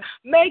morning.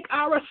 Make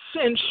our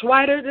sins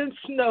whiter than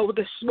snow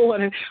this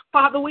morning.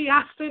 Father, we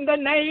ask in the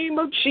name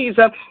of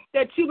Jesus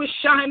that you would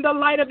shine the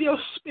light of your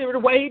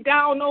spirit way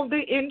down on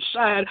the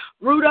inside.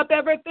 Root up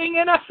everything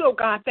in us, oh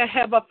God, that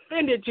have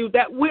offended you,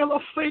 that will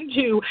offend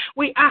you.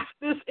 We ask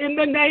this in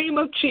the name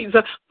of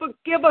Jesus.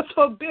 Forgive us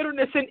for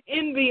bitterness and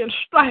envy and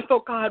strife,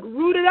 oh God.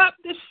 Root it up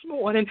this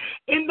morning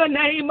in the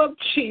name of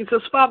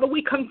Jesus. Father,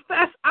 we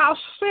confess our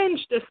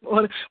sins this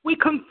morning. We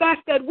confess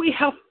that we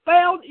have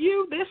failed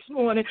you this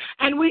morning,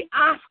 and we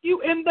ask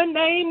you in the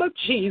name of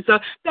Jesus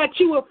that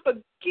you will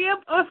forgive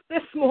us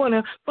this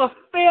morning for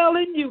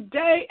failing you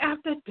day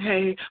after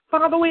day.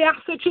 Father, we ask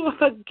that you will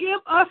forgive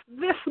us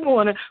this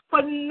morning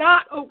for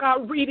not, oh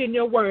God, reading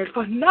your word,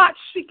 for not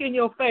seeking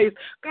your face.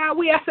 God,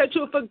 we ask that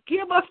you will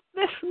forgive us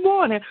this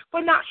morning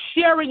for not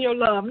sharing your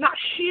love, not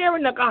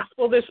sharing the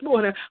gospel this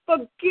morning.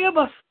 Forgive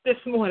us this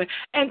morning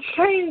and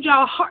change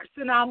our hearts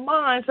and our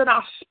minds and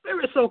our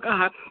spirits, oh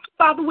God.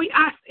 Father, we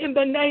ask in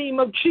the name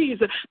of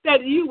Jesus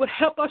that you would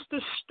help us to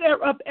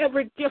stir up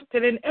every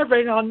gifting and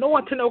every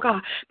anointing, oh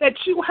God, that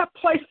you have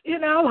placed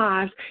in our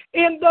lives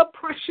in the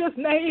precious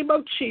name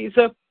of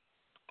Jesus.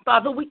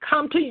 Father, we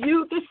come to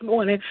you this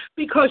morning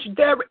because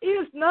there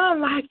is none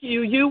like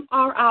you. You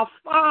are our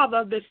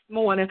Father this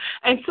morning.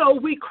 And so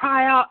we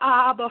cry out,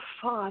 Abba,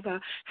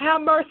 Father,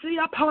 have mercy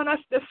upon us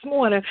this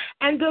morning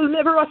and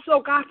deliver us,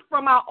 oh God,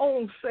 from our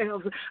own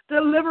selves.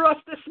 Deliver us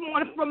this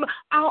morning from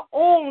our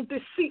own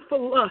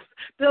deceitful lust.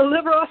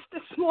 Deliver us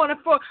this morning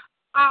for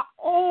our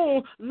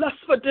own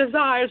lustful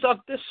desires of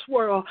this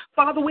world.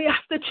 Father, we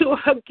ask that you will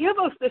forgive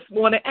us this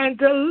morning and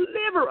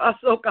deliver us,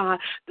 oh God.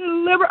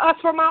 Deliver us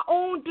from our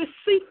own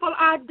deceitful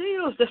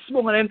ideals this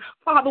morning.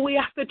 Father, we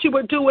ask that you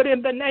would do it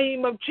in the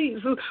name of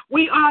Jesus.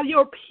 We are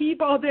your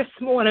people this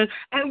morning,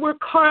 and we're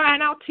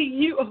crying out to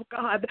you, oh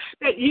God,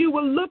 that you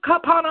will look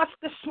upon us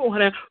this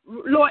morning.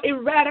 Lord,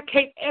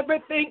 eradicate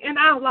everything in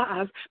our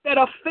lives that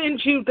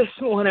offends you this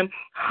morning.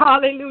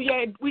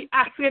 Hallelujah. We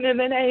ask it in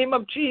the name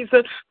of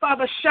Jesus.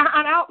 Father, shine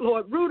out,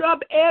 Lord. Root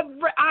up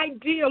every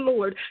idea,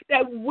 Lord,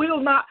 that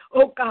will not,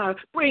 oh God,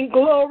 bring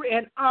glory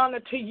and honor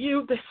to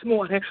you this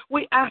morning.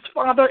 We ask,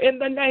 Father, in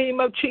the name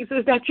of Jesus,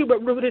 that you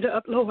would root it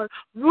up, Lord.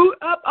 Root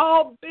up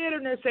all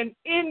bitterness and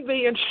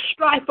envy and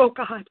strife, oh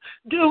God.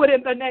 Do it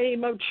in the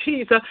name of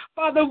Jesus.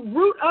 Father,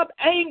 root up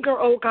anger,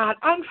 oh God,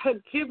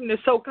 unforgiveness,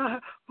 oh God.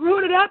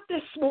 Root it up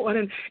this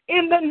morning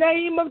in the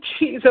name of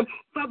Jesus.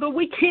 Father,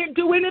 we can't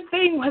do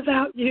anything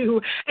without you.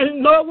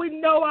 And Lord, we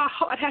know our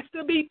heart has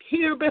to be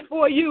pure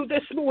before you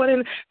this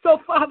morning. So,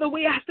 Father,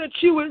 we ask that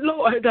you would,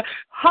 Lord,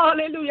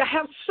 hallelujah,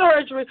 have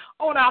surgery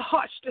on our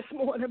hearts this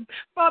morning.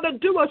 Father,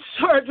 do a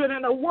surgery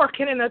and a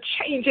working and a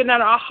changing in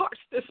our hearts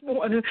this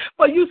morning.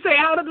 For you say,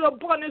 out of the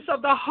abundance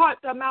of the heart,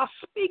 the mouth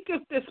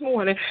speaketh this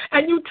morning.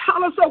 And you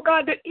tell us, oh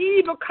God, that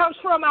evil comes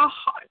from our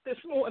heart this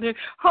morning.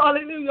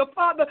 Hallelujah.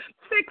 Father,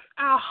 fix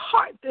our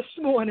heart this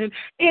morning.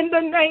 In the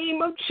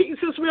name of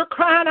Jesus, we're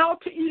crying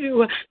out to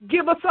you.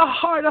 Give us a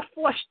heart of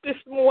flesh this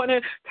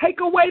morning. Take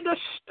away the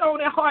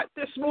stony heart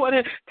this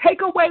morning.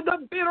 Take away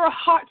the bitter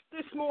hearts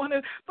this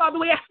morning. Father,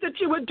 we ask that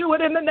you would do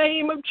it in the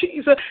name of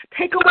Jesus.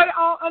 Take away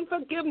all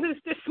unforgiveness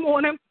this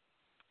morning,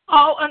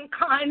 all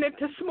unkindness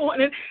this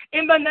morning.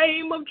 In the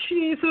name of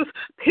Jesus,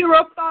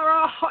 purify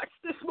our hearts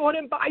this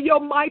morning by your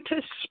mighty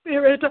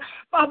spirit.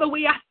 Father,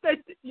 we ask that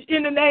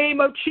in the name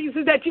of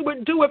Jesus that you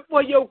would do it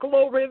for your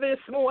glory this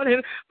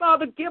morning.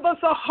 Father, give us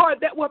a heart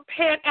that will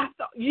pant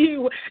after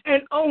you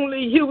and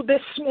only you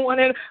this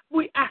morning.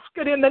 We ask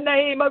it in the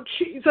name of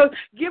Jesus.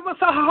 Give us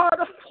a heart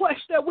of flesh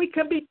that we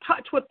can be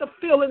touched with the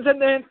feelings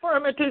and the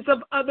infirmities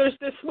of others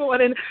this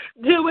morning.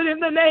 Do it in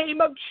the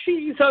name of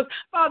Jesus.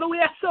 Father, we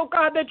ask, oh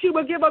God, that you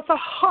would give us a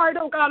heart,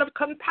 oh God, of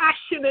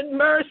compassion and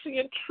mercy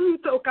and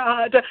truth, oh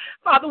God.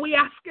 Father, we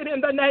ask it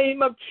in the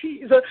name of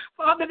Jesus.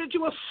 Father, that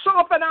you will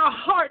soften our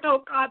heart,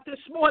 oh God, this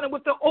morning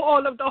with the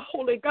oil of the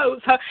Holy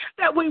Ghost,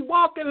 that we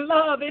walk in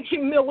love and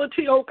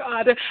humility, oh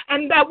God,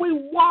 and that we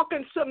walk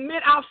and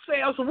submit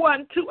ourselves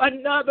one to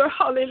another.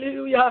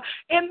 Hallelujah.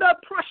 In the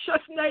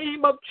precious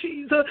name of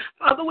Jesus.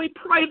 Father, Father, we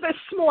pray this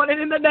morning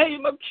in the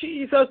name of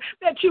Jesus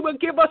that you would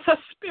give us a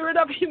spirit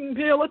of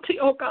humility,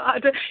 oh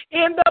God.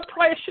 In the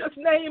precious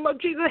name of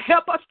Jesus,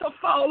 help us to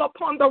fall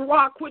upon the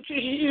rock, which is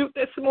you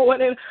this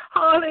morning.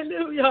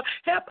 Hallelujah.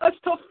 Help us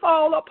to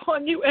fall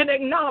upon you and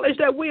acknowledge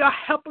that we are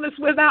helpless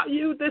without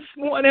you this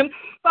morning.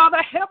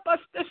 Father, help us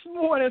this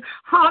morning,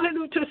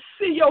 hallelujah, to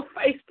see your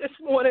face this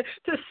morning,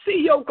 to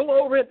see your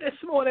glory this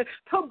morning,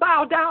 to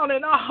bow down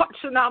in our hearts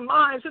and our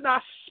minds and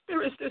our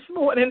spirits this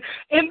morning.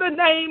 In the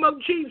name of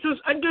Jesus,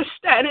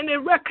 understanding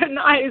and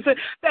recognizing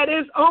that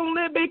it's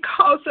only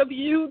because of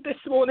you this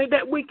morning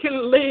that we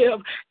can live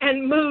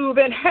and move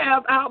and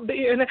have our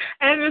being.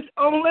 And it's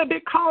only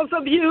because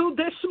of you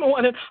this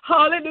morning,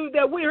 hallelujah,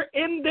 that we're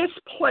in this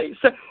place.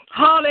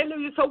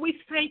 Hallelujah. So we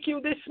thank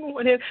you this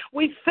morning.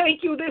 We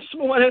thank you this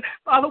morning.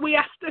 Father, we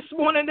ask this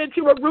morning that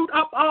you would root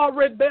up all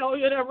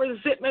rebellion and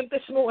resentment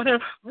this morning.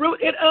 Root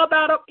it up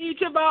out of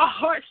each of our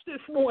hearts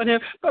this morning.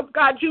 But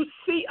God, you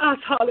see us,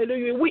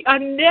 hallelujah. We are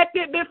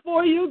naked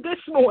before you this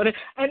morning,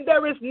 and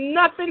there is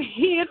nothing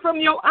hid from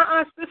your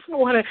eyes this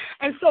morning.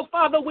 And so,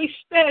 Father, we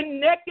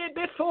stand naked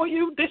before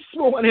you this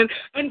morning.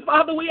 And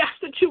Father, we ask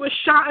that you would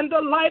shine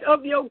the light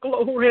of your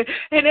glory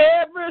in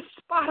every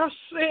spot of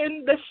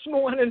sin this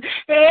morning,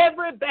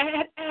 every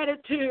bad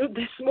attitude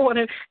this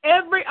morning,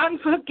 every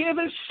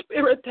unforgiving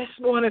spirit this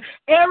morning,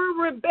 every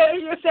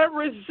rebellious and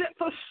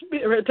resentful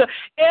spirit,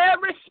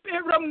 every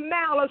spirit of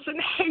malice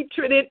and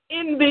hatred and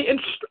envy and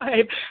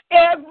strife,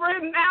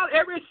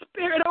 every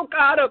spirit, oh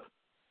God, of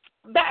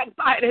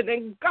backbiting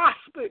and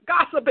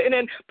gossiping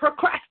and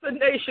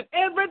procrastination,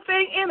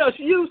 everything in us,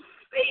 you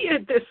see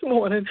it this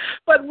morning.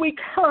 But we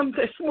come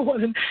this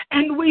morning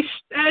and we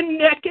stand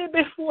naked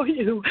before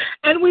you,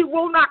 and we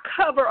will not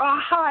cover or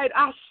hide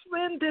our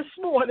sin this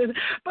morning,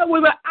 but we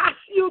will ask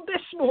you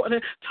this morning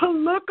to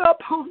look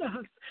upon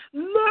us.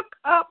 Look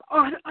up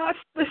on us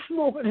this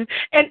morning,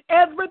 and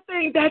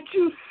everything that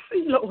you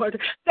see, Lord,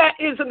 that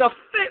is an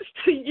offense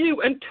to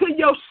you and to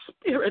your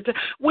spirit,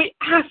 we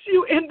ask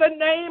you in the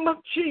name of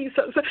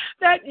Jesus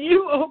that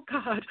you, oh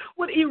God,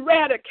 would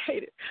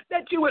eradicate it,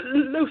 that you would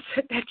loose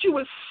it, that you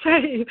would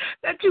save,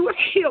 that you would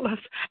heal us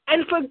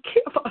and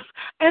forgive us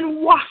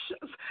and wash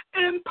us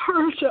and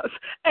purge us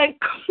and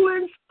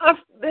cleanse us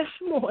this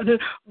morning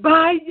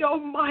by your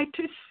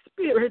mighty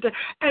Spirit.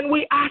 And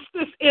we ask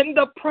this in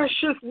the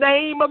precious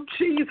name of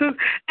Jesus,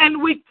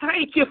 and we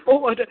thank you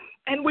for it,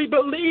 and we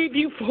believe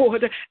you for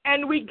it,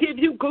 and we give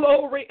you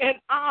glory and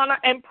honor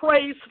and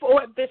praise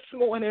for it this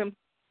morning.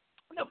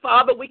 Now,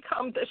 Father, we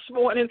come this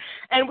morning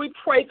and we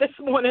pray this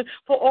morning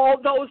for all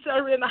those that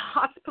are in the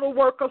hospital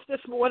workers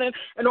this morning,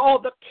 and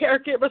all the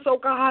caregivers, oh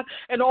God,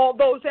 and all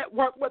those that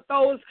work with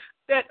those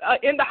that are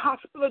in the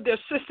hospital, the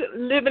assisted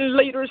living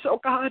leaders, oh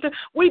God.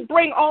 We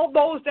bring all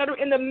those that are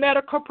in the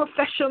medical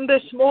profession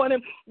this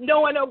morning,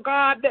 knowing, oh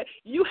God, that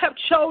you have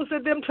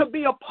chosen them to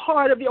be a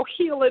part of your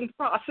healing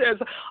process,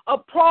 a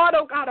part,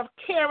 oh God, of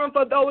caring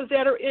for those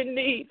that are in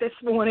need this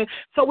morning.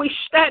 So we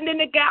stand in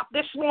the gap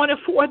this morning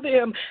for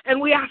them, and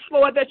we ask,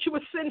 Lord, that you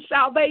would send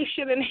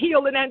salvation and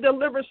healing and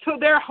deliverance to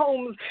their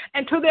homes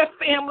and to their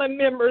family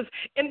members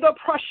in the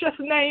precious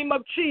name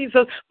of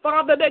Jesus.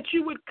 Father, that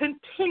you would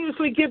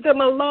continuously give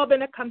them a love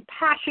and a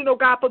compassion, oh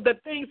God, for the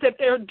things that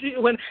they're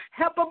doing.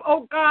 Help them,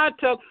 oh God,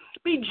 to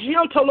be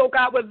gentle, oh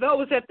God, with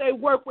those that they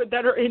work with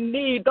that are in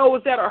need,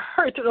 those that are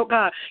hurting, oh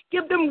God.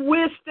 Give them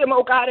wisdom,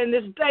 oh God, in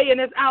this day and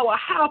this hour,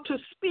 how to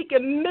speak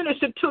and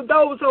minister to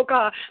those, oh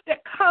God, that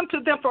come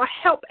to them for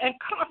help and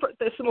comfort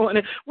this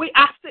morning. We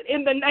ask it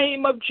in the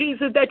name of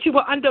Jesus that you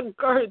will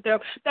undergird them,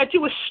 that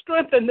you will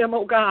strengthen them,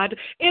 oh God.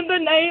 In the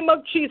name of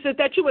Jesus,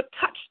 that you would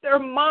touch their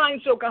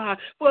minds, oh God,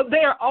 for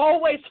they're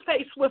always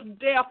faced with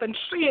death and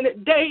seeing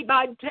it day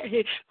by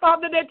day.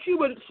 Father, that you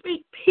would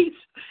speak peace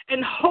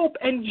and hope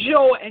and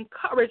joy and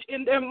courage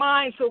in their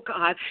minds, oh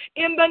God.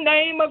 In the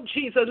name of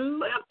Jesus,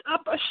 lift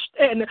up a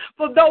stand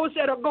for those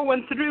that are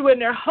going through in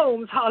their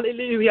homes,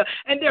 hallelujah,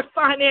 and their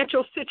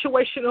financial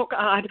situation, oh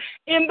God.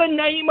 In the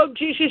name of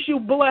Jesus, you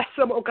bless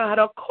them, oh God,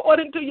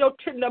 according to your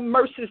tender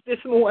mercies this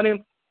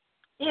morning.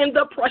 In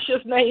the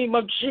precious name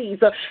of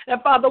Jesus.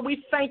 And Father,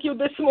 we thank you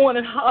this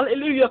morning,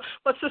 hallelujah,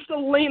 for Sister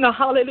Lena,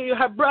 hallelujah,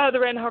 her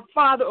brother and her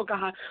father, oh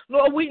God.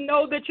 Lord, we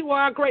know that you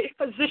are a great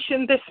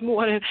physician this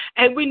morning,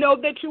 and we know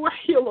that you are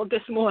healer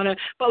this morning.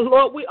 But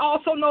Lord, we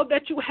also know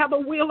that you have a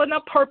will and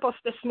a purpose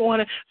this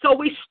morning. So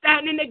we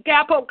stand in the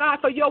gap, oh God,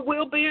 for your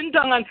will being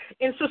done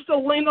in Sister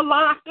Lena's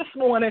life this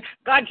morning.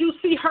 God, you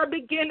see her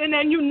beginning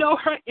and you know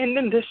her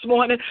ending this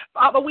morning.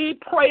 Father, we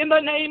pray in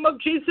the name of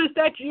Jesus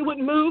that you would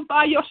move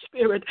by your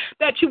spirit,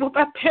 that you will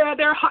prepare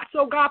their hearts,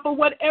 oh God, for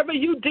whatever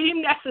you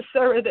deem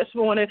necessary this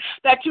morning,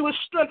 that you will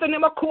strengthen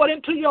them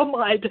according to your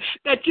might,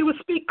 that you will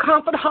speak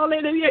comfort,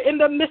 hallelujah, in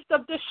the midst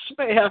of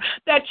despair,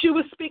 that you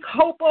will speak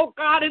hope, oh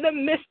God, in the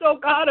midst, oh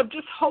God, of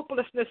just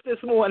hopelessness this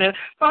morning.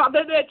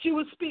 Father, that you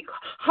will speak,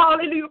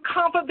 hallelujah,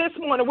 comfort this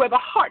morning where the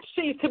heart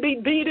seems to be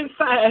beating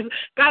fast.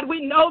 God,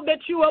 we know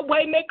that you are a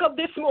way maker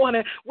this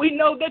morning. We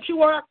know that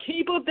you are a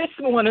keeper this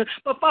morning.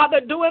 But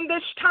Father, during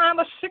this time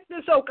of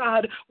sickness, oh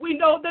God, we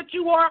know that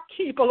you are a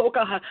keeper, oh God.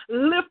 God.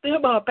 Lift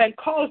them up and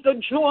cause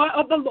the joy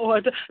of the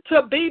Lord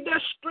to be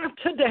their strength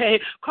today.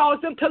 Cause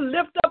them to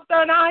lift up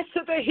their eyes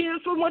to the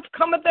hills from whence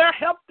cometh their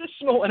help this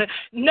morning,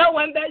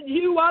 knowing that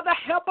you are the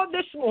helper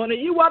this morning.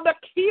 You are the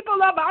keeper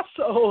of our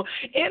soul.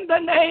 In the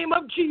name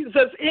of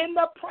Jesus, in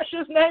the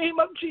precious name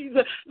of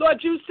Jesus, Lord,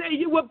 you say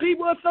you will be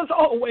with us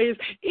always,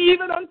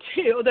 even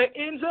until the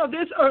ends of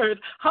this earth.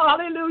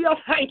 Hallelujah.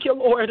 Thank you,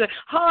 Lord.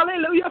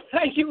 Hallelujah.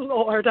 Thank you,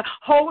 Lord.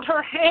 Hold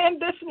her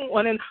hand this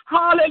morning.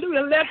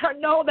 Hallelujah. Let her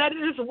know that it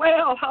is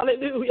well.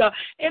 Hallelujah.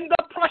 In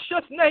the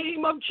precious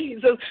name of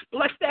Jesus,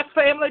 bless that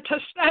family to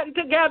stand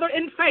together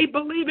in faith,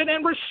 believing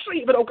and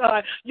receiving, oh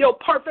God, your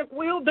perfect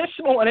will this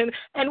morning,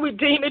 and we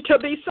deem it to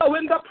be so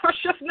in the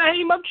precious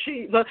name of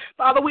Jesus.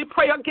 Father, we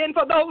pray again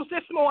for those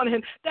this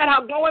morning that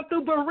are going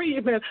through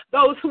bereavement,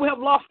 those who have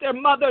lost their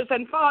mothers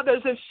and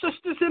fathers and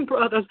sisters and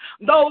brothers,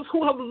 those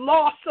who have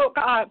lost, oh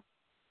God,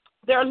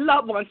 their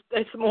loved ones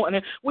this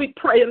morning. We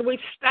pray and we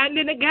stand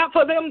in the gap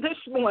for them this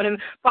morning.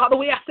 Father,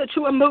 we ask that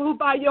you are moved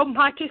by your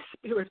mighty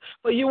spirit,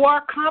 for you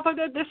are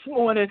confident this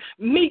morning.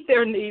 Meet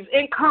their needs,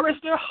 encourage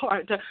their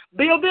heart,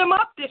 build them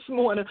up this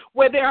morning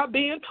where they are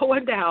being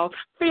torn down.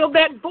 Fill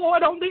that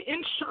void on the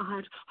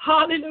inside.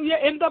 Hallelujah,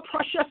 in the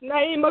precious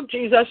name of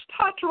Jesus.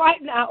 Touch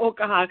right now, oh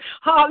God.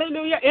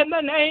 Hallelujah, in the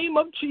name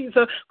of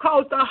Jesus.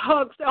 Cause the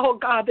hugs, oh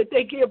God, that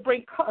they give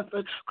bring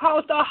comfort.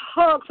 Cause the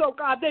hugs, oh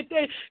God, that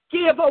they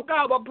give, oh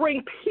God, will bring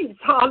peace,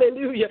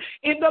 hallelujah,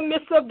 in the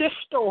midst of this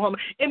storm,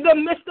 in the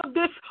midst of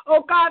this,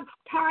 oh God,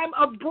 time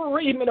of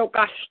bereavement, oh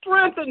God.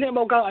 Strengthen them,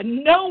 oh God,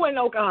 knowing,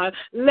 oh God,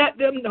 let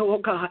them know, oh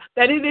God,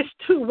 that it is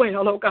too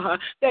well, oh God,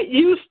 that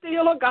you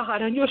still are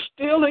God and you're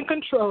still in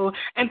control.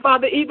 And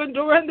Father, even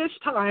during this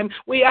time,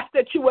 we ask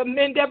that you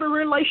amend every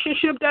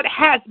relationship that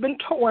has been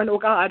torn, oh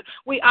God.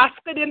 We ask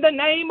that in the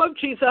name of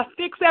Jesus,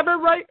 fix every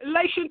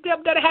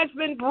relationship that has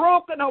been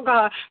broken, oh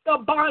God, the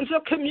bonds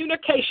of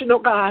communication, oh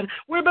God.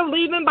 We're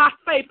believing by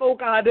faith, oh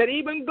God, that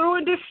even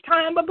during this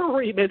time of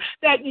bereavement,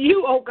 that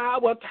you, oh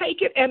God, will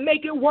take it and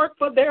make it work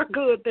for their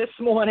good this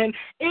morning.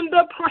 In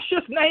the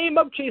precious name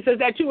of Jesus,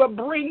 that you will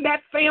bring that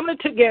family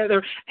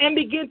together and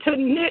begin to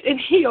knit and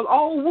heal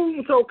all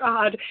wounds, oh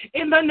God.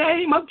 In the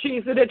name of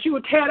Jesus, that you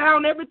will tear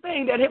down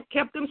everything that have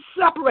kept them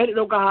separated,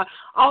 oh God.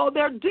 All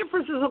their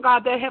differences, oh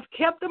God, that have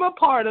kept them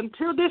apart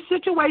until this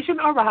situation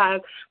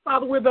arrives.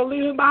 Father, we're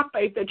believing by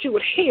faith that you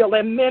would heal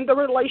and mend the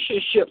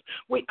relationships.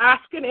 We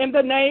ask it in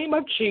the name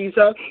of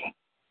Jesus.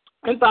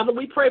 And Father,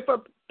 we pray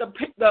for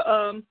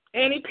the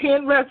Annie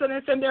Penn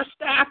residents and their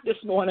staff this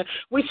morning.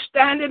 We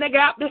stand in the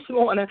gap this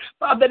morning,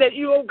 Father, that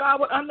you, oh God,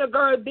 will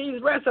undergird these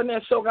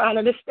residents, oh God,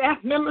 and the staff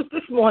members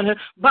this morning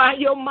by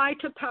your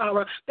mighty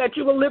power, that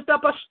you will lift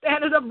up a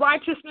standard of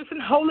righteousness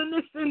and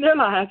holiness in their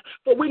lives.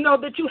 For we know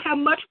that you have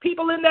much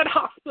people in that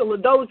hospital,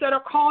 those that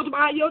are called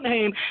by your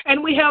name,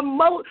 and we have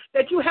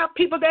that you have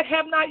people that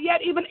have not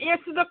yet even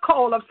answered the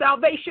call of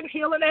salvation,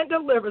 healing, and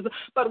deliverance.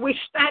 But we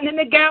stand in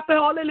the gap,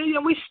 hallelujah,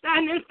 and we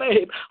stand in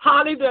faith,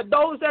 hallelujah,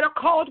 those that are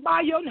called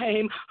by your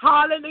name,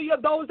 hallelujah,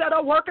 those that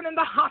are working in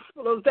the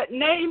hospitals that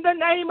name the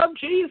name of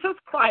Jesus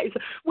Christ.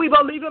 We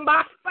believe in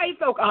by faith,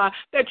 oh God,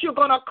 that you're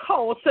going to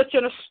cause such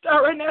a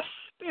stir in their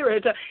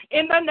spirit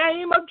in the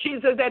name of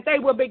Jesus, that they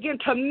will begin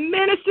to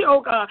minister,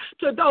 oh God,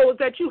 to those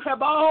that you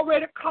have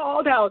already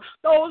called out,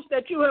 those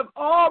that you have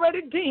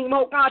already deemed,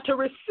 oh God, to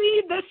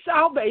receive this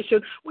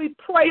salvation. We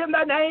pray in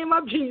the name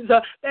of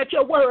Jesus that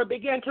your word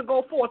begin to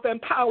go forth in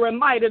power and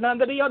might and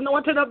under the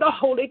anointing of the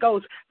Holy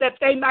Ghost, that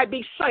they might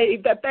be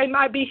saved, that they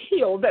might be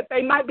healed, that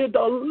they might be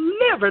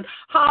delivered.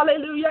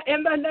 Hallelujah,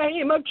 in the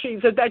name of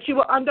Jesus, that you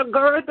will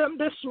undergird them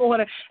this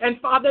morning. And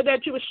Father,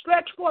 that you will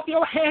stretch forth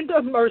your hand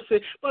of mercy.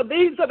 For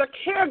these are the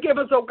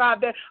caregivers, oh God,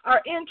 that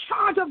are in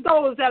charge of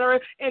those that are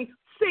in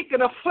sick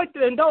and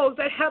afflicted and those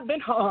that have been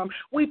harmed.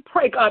 We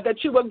pray, God,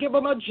 that you will give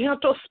them a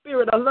gentle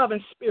spirit, a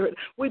loving spirit.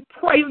 We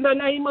pray in the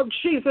name of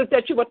Jesus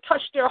that you will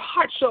touch their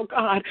hearts, oh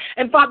God.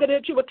 And Father,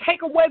 that you will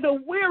take away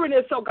the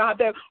weariness, oh God,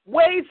 that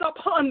weighs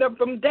upon them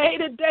from day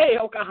to day,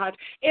 oh God.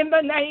 In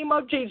the name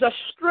of Jesus,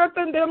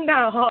 strengthen them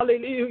now,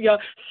 hallelujah.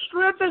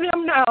 Strengthen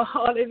them now,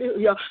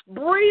 hallelujah.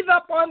 Breathe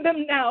up on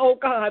them now, oh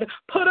God.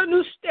 Put a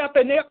new step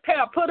in their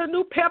path. Put a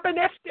new pep in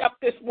their step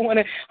this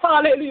morning.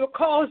 Hallelujah.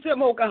 Cause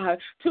them, oh God,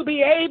 to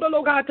be able,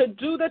 oh God, to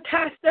do the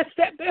task that's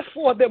set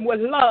before them with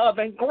love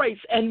and grace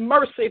and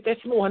mercy this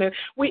morning.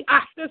 We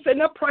ask this in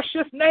the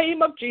precious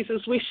name of Jesus.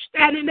 We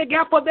stand in the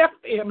gap for their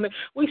family.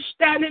 We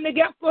stand in the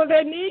gap for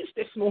their needs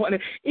this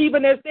morning,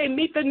 even as they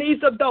meet the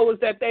needs of those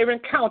that they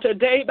encounter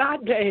day by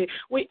day.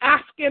 We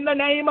ask in the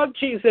name of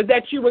Jesus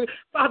that you will,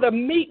 Father,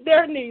 meet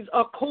their needs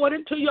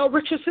according to your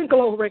riches and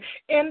glory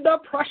in the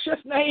precious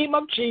name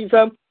of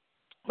Jesus.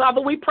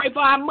 Father, we pray for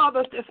our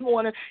mothers this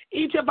morning,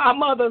 each of our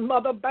mothers,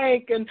 Mother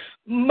Bank and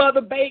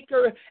Mother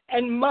Baker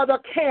and Mother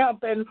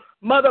Camp and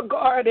Mother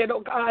Garden,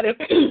 oh God,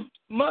 and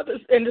mothers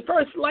and the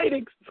First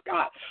Lady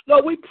Scott.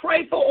 Lord, we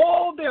pray for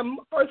all them,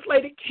 First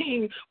Lady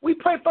King. We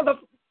pray for the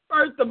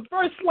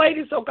first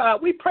ladies, oh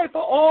God. We pray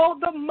for all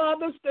the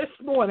mothers this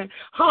morning.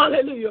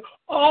 Hallelujah.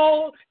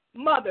 All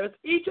mothers,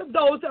 each of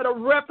those that are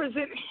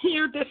represented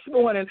here this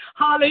morning,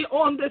 hallelujah,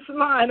 on this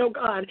line, oh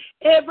God,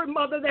 every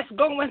mother that's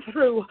going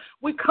through,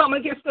 we come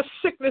against the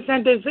sickness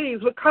and disease.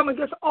 We come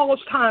against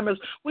Alzheimer's.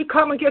 We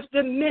come against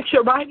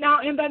dementia right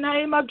now in the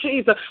name of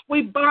Jesus.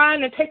 We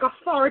bind and take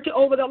authority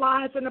over the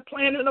lies and the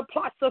plan and the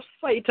plots of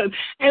Satan,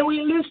 and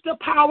we loose the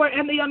power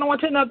and the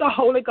anointing of the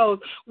Holy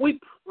Ghost. We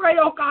pray,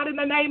 oh God, in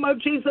the name of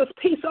Jesus,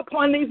 peace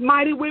upon these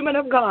mighty women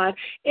of God.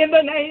 In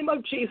the name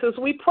of Jesus,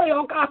 we pray,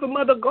 oh God, for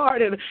Mother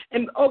Garden.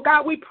 And, oh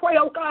God, we pray,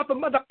 oh God, for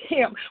Mother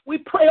Kemp. We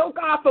pray, oh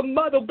God, for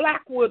Mother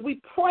Blackwood.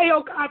 We pray,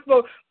 oh God,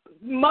 for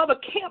Mother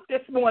Kemp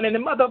this morning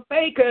and Mother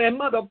Baker and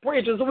Mother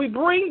Bridges. We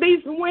bring these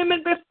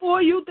women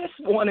before you this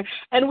morning,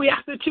 and we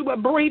ask that you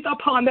would breathe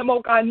upon them,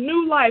 oh God,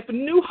 new life,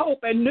 new hope,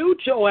 and new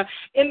joy.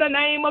 In the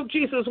name of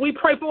Jesus, we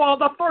pray for all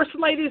the first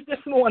ladies this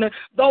morning,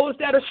 those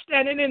that are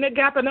standing in the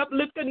gap and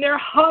uplifting their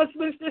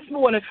husbands this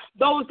morning,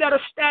 those that are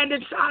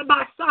standing side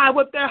by side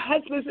with their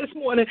husbands this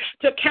morning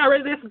to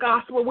carry this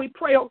gospel. We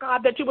pray, oh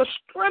God, that you would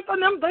strengthen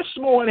them this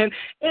morning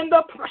in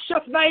the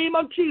precious name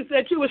of Jesus,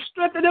 that you would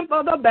strengthen them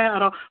for the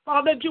battle.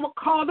 Father, that you will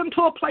call them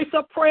to a place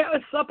of prayer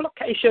and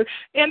supplication.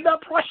 In the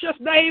precious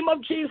name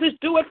of Jesus,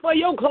 do it for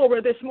your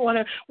glory this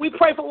morning. We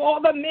pray for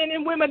all the men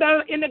and women that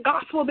are in the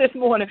gospel this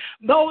morning.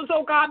 Those,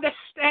 oh God, that's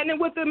standing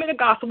with them in the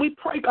gospel. We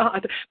pray,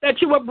 God,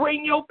 that you will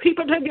bring your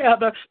people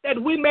together,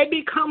 that we may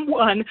become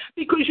one,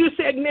 because you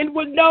said men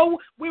would know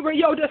we were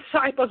your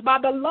disciples by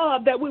the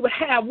love that we would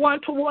have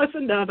one towards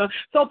another.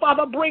 So,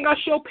 Father, bring us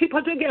your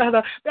people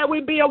together, that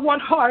we be of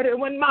one heart and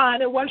one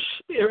mind and one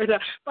spirit.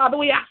 Father,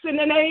 we ask in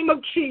the name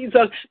of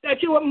Jesus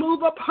that you will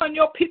move upon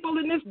your people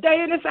in this day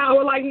and this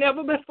hour like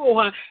never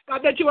before.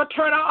 God, that you will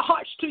turn our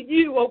hearts to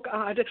you, oh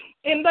God,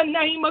 in the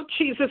name of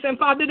Jesus. And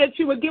Father, that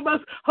you would give us,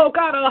 oh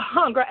God, a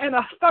hunger and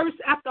a thirst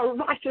after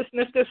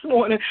righteousness this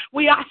morning.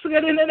 We ask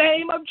it in the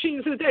name of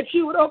Jesus that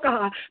you would, oh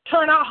God,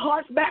 turn our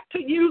hearts back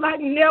to you like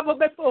never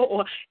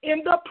before.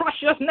 In the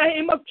precious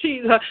name of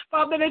Jesus,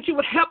 Father, that you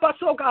would help us,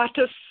 oh God,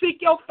 to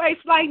seek your face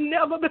like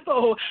never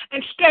before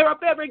and stir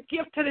up every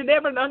gift and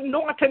every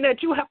anointing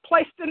that you have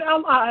placed in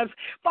our lives.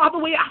 Father,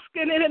 we ask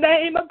in the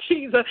name of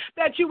Jesus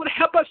that you would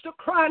help us to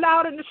cry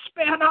out and to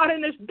spare out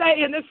in this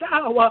day and this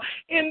hour.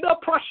 In the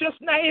precious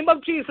name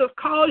of Jesus,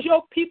 cause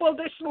your people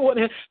this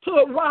morning to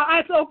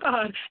arise, oh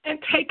God, and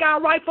take our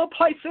rightful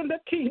place in the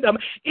kingdom.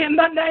 In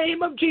the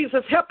name of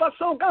Jesus, help us,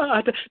 oh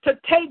God, to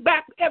take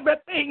back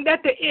everything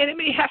that the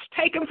enemy has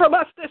taken from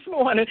us this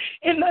morning.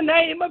 In the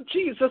name of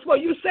Jesus, where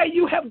you say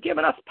you have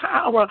given us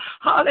power,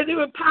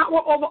 hallelujah,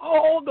 power over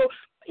all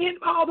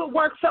the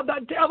works of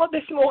the devil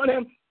this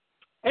morning.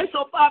 And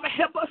so, Father,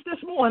 help us this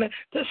morning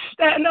to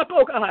stand up,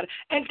 oh God,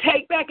 and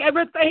take back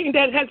everything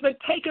that has been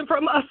taken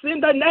from us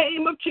in the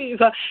name of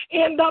Jesus.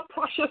 In the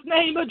precious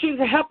name of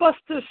Jesus, help us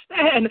to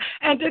stand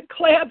and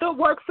declare the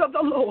works of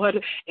the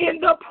Lord. In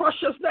the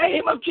precious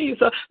name of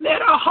Jesus,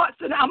 let our hearts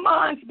and our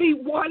minds be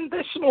one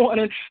this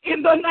morning.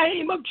 In the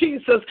name of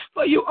Jesus,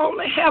 for you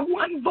only have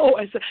one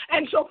voice.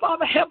 And so,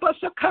 Father, help us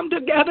to come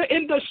together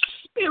in the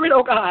Spirit,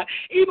 oh God.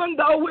 Even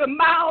though we're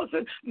miles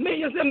and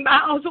millions and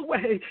miles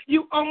away,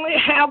 you only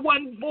have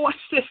one voice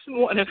this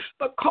morning,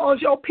 but cause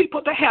your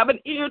people to have an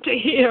ear to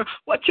hear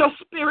what your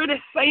Spirit is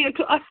saying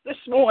to us this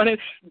morning.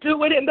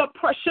 Do it in the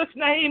precious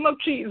name of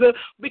Jesus,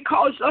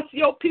 because us,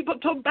 your people,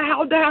 to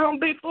bow down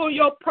before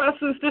your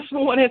presence this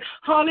morning.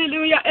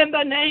 Hallelujah. In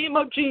the name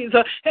of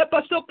Jesus, help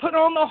us to put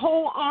on the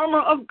whole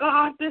armor of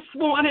God this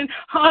morning.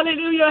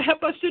 Hallelujah.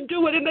 Help us to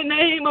do it in the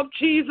name of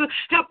Jesus.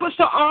 Help us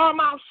to arm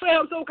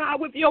ourselves, oh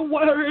God, with your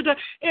word.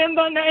 In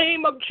the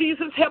name of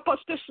Jesus, help us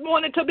this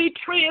morning to be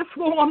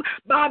transformed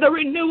by the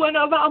renewing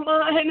of our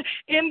mind.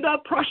 In the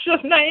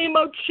precious name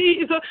of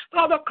Jesus,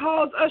 Father,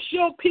 cause us,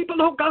 your people,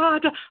 oh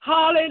God,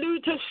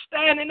 hallelujah, to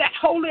stand in that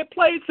holy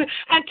place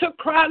and to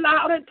cry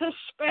loud and to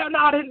spare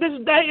not in this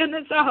day and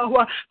this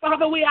hour.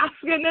 Father, we ask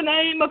in the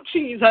name of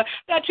Jesus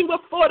that you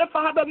will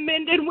fortify the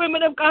men and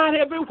women of God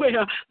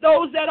everywhere,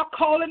 those that are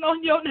calling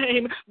on your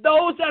name,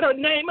 those that are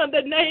naming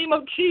the name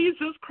of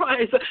Jesus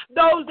Christ,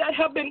 those that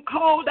have been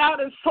called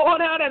out and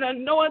sought out and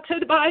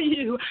anointed by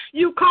you.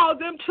 You call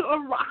them to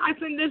arise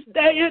in this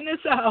day and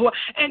this hour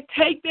and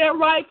take their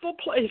rightful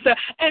place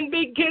and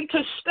begin to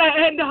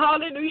stand,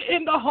 hallelujah,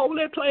 in the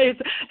holy place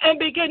and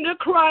begin to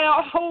cry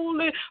out,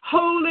 holy,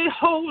 holy,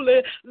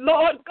 holy,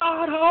 Lord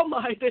God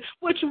Almighty,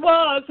 which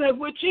was and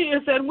which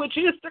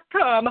is to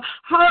come.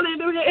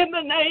 Hallelujah, in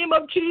the name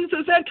of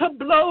Jesus, and to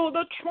blow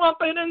the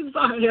trumpet in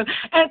Zion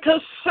and to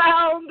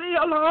sound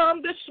the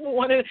alarm this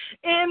morning.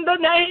 In the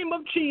name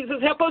of Jesus,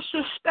 help us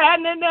to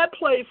stand in that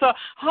place,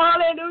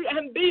 hallelujah,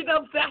 and be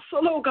the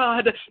vessel, oh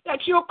God, that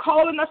you're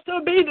calling us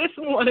to be this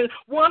morning,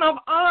 one of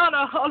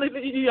honor,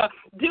 hallelujah.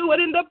 Do it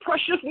in the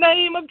precious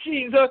name of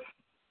Jesus.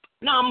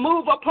 Now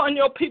move upon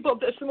your people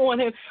this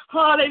morning.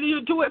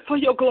 Hallelujah. Do it for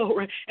your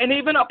glory. And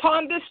even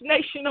upon this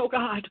nation, oh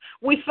God,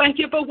 we thank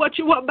you for what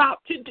you are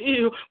about to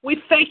do. We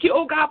thank you,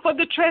 oh God, for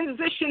the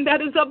transition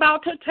that is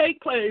about to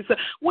take place.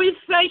 We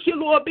thank you,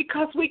 Lord,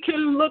 because we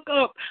can look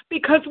up,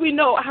 because we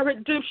know our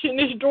redemption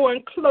is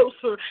drawing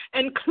closer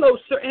and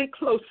closer and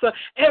closer.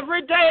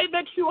 Every day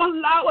that you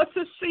allow us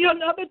to see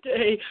another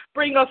day,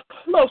 bring us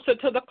closer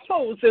to the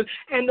closing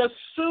and the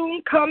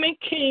soon coming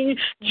King,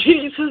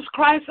 Jesus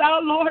Christ,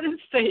 our Lord and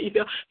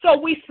Savior. So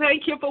we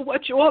thank you for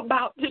what you're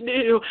about to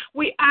do.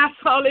 We ask,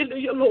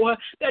 hallelujah, Lord,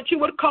 that you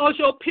would cause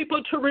your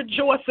people to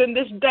rejoice in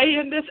this day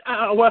and this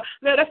hour.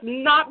 Let us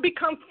not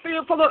become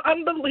fearful or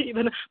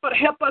unbelieving, but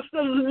help us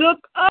to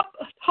look up,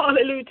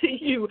 hallelujah, to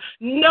you,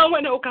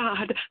 knowing, oh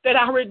God, that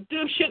our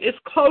redemption is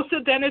closer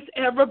than it's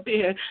ever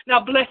been. Now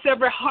bless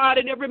every heart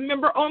and every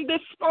member on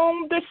this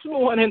phone this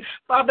morning.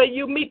 Father,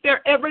 you meet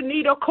their every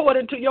need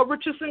according to your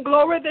riches and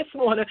glory this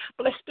morning.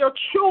 Bless their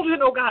children,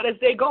 oh God, as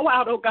they go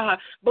out, oh God.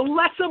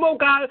 Bless them, oh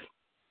God,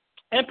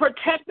 and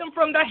protect them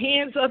from the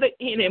hands of the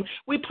enemy.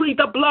 We plead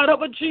the blood of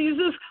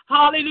Jesus,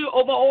 hallelujah,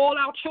 over all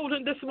our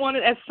children this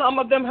morning, as some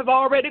of them have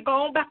already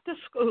gone back to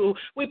school.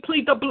 We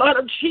plead the blood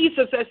of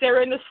Jesus as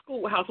they're in the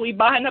schoolhouse. We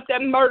bind up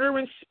that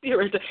murdering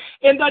spirit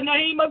in the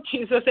name of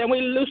Jesus, and we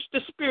loose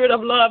the spirit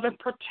of love and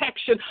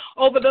protection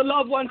over the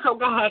loved ones, oh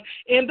God,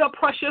 in the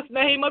precious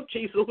name of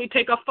Jesus. We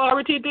take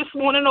authority this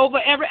morning over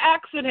every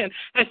accident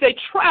as they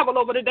travel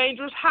over the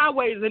dangerous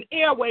highways and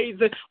airways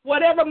and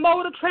whatever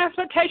mode of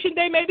transportation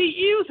they may be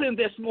using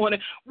this morning.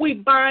 We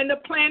bind the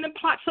plan and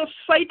plots of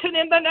Satan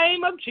in the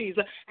name of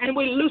Jesus, and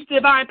we loose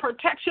divine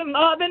protection,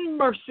 love, and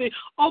mercy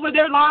over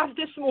their lives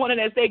this morning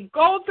as they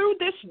go through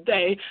this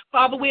day.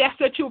 Father, we ask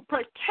that you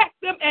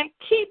protect them and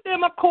keep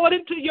them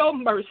according to your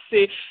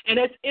mercy, and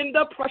it's in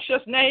the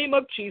precious name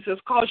of Jesus.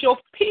 Cause your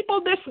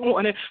people this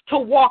morning to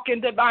walk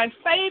in divine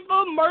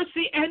favor,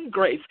 mercy, and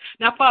grace.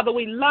 Now, Father,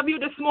 we love you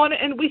this morning,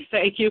 and we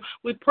thank you.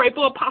 We pray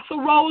for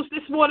Apostle Rose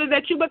this morning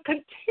that you would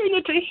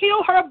continue to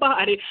heal her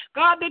body.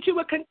 God, that you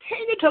would continue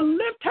to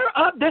lift her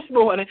up this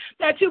morning,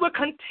 that you would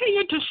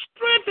continue to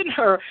strengthen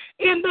her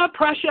in the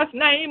precious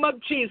name of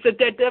Jesus,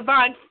 that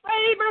divine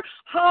favor,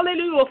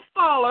 hallelujah, will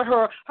follow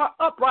her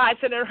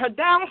uprising and her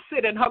down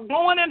sitting, her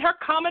going and her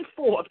coming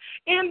forth.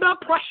 In the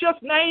precious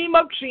name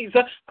of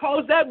Jesus,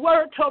 cause that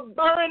word to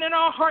burn in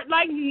our heart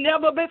like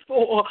never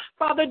before.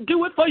 Father,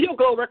 do it for your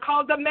glory.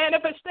 Cause the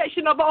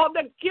manifestation of all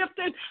the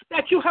gifting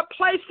that you have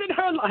placed in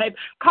her life,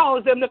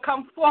 cause them to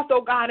come forth,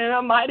 oh God, in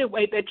a mighty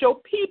way, that your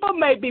people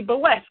may be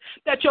blessed,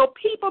 that your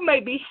people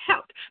may be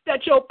helped,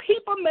 that your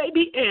people may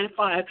be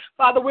edified.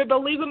 Father, we're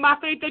believing by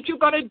faith that you're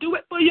going to do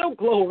it for your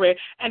glory,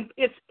 and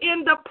it's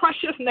in the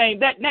precious name.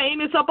 That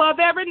name is above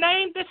every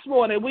name this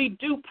morning. We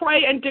do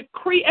pray and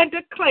decree and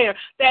declare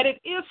that it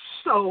is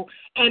so,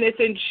 and it's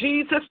in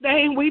Jesus'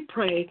 name we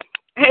pray.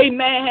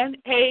 Amen,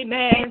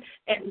 amen,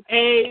 and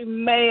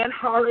amen.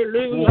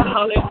 Hallelujah,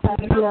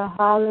 hallelujah.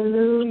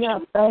 Hallelujah.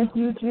 Thank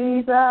you,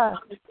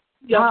 Jesus.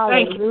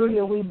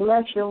 Hallelujah. We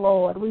bless you,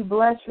 Lord. We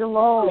bless you,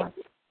 Lord.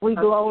 We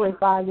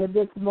glorify you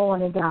this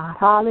morning, God.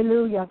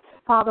 Hallelujah.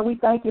 Father, we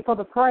thank you for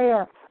the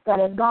prayer that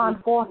has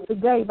gone forth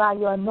today by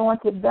your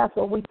anointed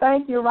vessel. We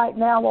thank you right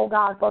now, oh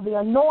God, for the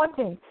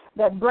anointing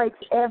that breaks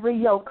every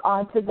yoke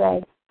on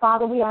today.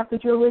 Father, we ask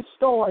that you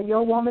restore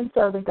your woman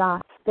servant,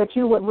 God, that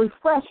you would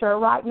refresh her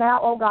right now,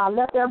 oh God.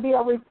 Let there be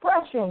a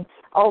refreshing,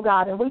 oh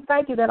God. And we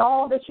thank you that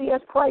all that she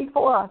has prayed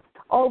for us,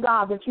 oh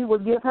God, that you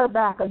would give her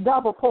back a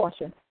double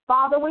portion.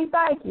 Father, we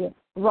thank you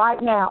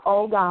right now,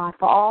 oh God,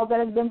 for all that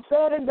has been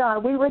said and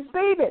done. We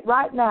receive it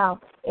right now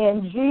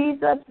in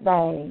Jesus'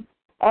 name.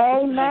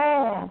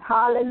 Amen.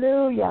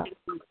 Hallelujah.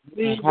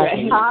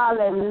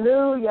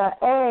 Hallelujah.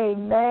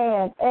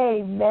 Amen.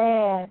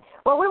 Amen.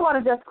 Well, we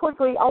want to just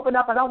quickly open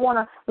up. I don't want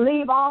to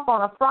leave off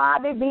on a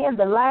Friday being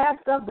the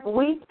last of the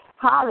week.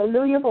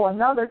 Hallelujah, for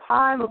another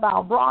time of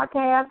our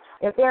broadcast.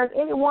 If there's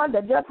anyone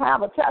that just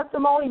have a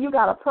testimony, you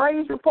got a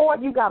praise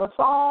report, you got a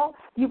song,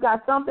 you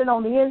got something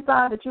on the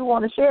inside that you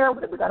want to share,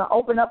 we're going to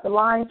open up the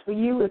lines for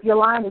you. If your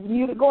line is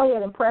muted, go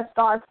ahead and press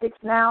 *6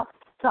 now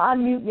to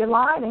unmute your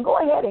line, and go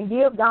ahead and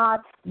give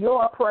God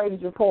your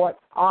praise report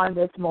on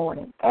this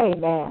morning.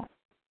 Amen.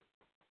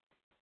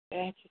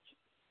 Thank you.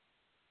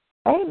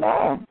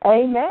 Amen.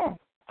 Amen.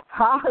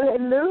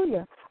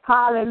 Hallelujah.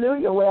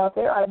 Hallelujah. Well, if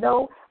there are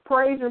no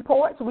praise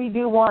reports, we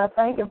do want to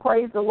thank and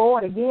praise the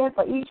Lord again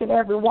for each and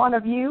every one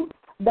of you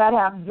that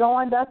have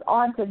joined us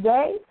on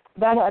today,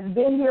 that has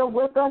been here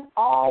with us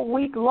all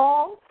week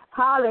long.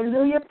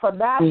 Hallelujah. For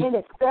that in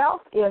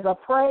itself is a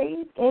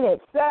praise in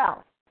itself.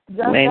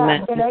 Just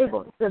have been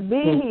able to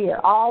be here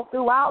all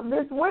throughout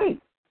this week.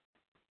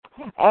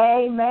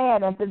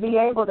 Amen. And to be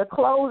able to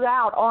close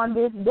out on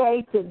this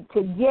day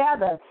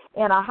together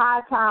in a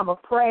high time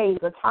of praise,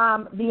 a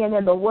time being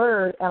in the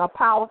Word, and a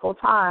powerful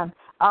time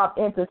of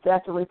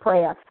intercessory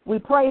prayer. We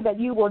pray that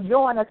you will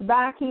join us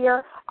back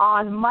here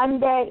on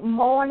Monday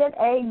morning.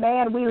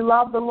 Amen. We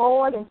love the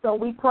Lord, and so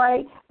we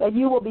pray that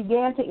you will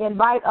begin to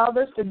invite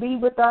others to be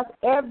with us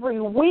every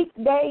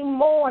weekday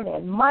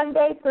morning,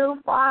 Monday through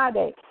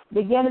Friday,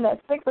 beginning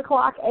at 6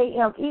 o'clock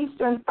a.m.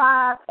 Eastern,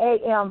 5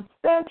 a.m.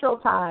 Central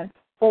Time,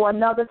 for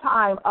another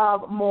time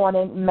of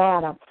morning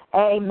manna.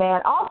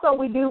 Amen. Also,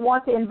 we do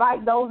want to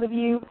invite those of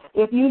you,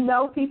 if you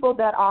know people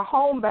that are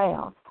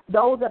homebound,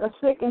 those that are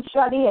sick and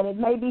shut in. It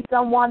may be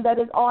someone that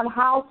is on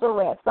house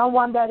arrest,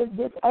 someone that is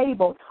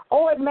disabled,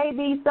 or it may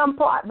be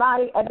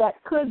somebody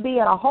that could be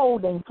in a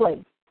holding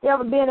place. You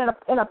ever been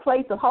in a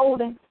place of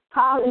holding?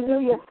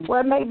 Hallelujah.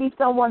 Well, it may be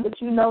someone that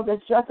you know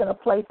that's just in a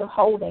place of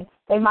holding.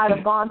 They might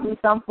have gone through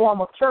some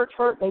form of church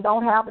hurt. They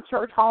don't have a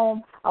church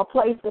home, a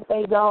place that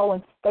they go,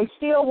 and they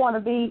still want to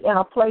be in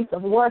a place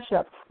of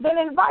worship. Then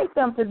invite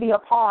them to be a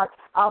part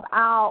of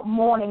our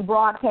morning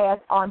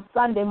broadcast on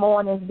Sunday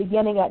mornings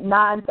beginning at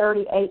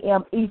 9:30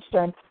 a.m.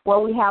 Eastern, where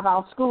we have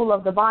our School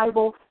of the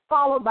Bible,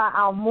 followed by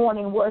our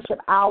morning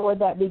worship hour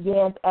that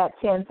begins at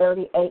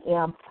 10:30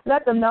 a.m.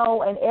 Let them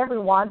know, and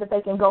everyone, that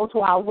they can go to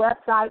our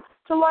website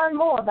to learn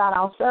more about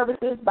our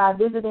services by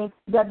visiting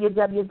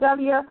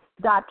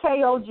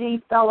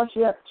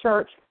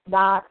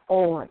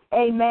www.kogfellowshipchurch.org.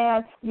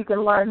 Amen. You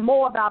can learn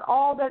more about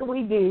all that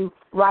we do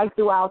right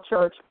through our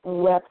church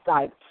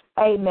website.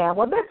 Amen.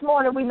 Well, this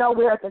morning we know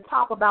we're at the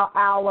top of our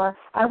hour,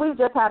 and we've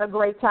just had a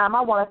great time.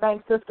 I want to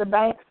thank Sister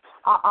Banks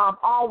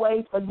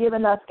always for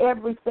giving us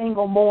every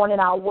single morning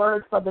our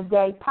words for the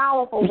day,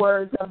 powerful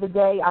words of the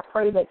day. I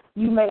pray that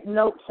you make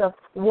notes of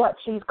what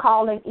she's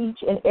calling each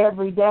and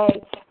every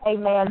day.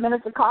 Amen.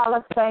 Minister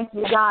Carla, thank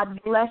you. God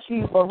bless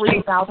you for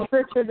reading our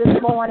scripture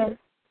this morning.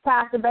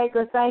 Pastor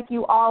Baker, thank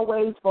you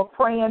always for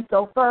praying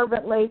so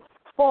fervently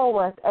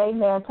for us.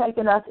 Amen.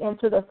 Taking us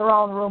into the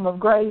throne room of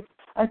grace.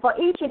 And for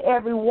each and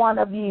every one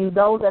of you,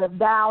 those that have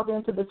dialed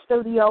into the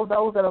studio,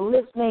 those that are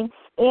listening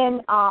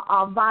in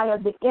via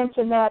the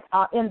internet,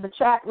 in the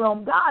chat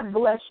room, God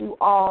bless you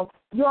all.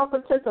 Your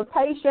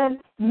participation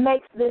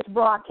makes this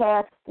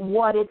broadcast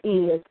what it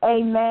is.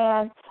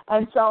 Amen.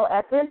 And so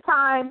at this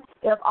time,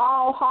 if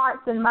all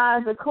hearts and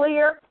minds are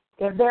clear,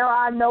 if there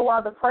are no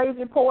other praise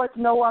reports,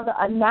 no other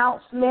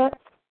announcements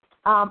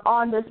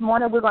on this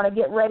morning, we're going to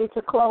get ready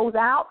to close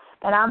out.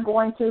 And I'm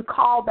going to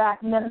call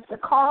back Minister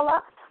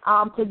Carla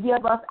to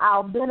give us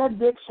our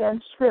benediction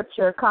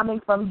scripture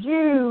coming from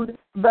Jude,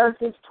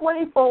 verses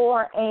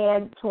 24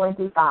 and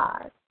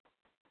 25.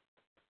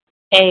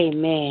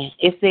 Amen.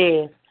 It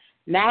says,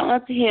 now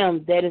unto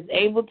him that is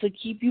able to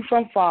keep you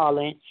from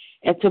falling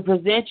and to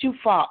present you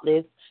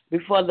faultless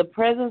before the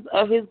presence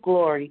of his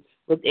glory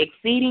with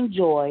exceeding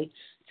joy,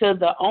 to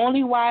the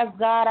only wise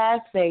God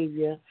our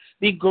Savior,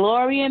 be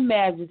glory and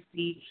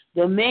majesty,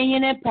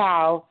 dominion and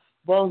power,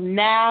 both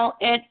now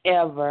and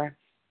ever.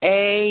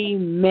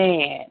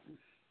 Amen.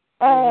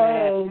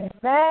 Amen.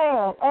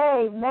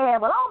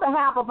 Amen. Well, on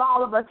behalf of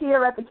all of us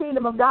here at the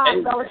Kingdom of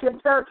God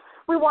Fellowship Church,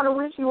 we want to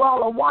wish you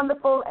all a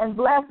wonderful and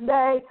blessed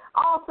day.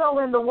 Also,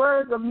 in the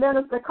words of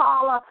Minister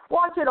Carla,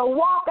 want you to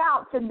walk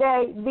out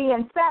today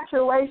being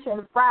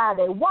Saturation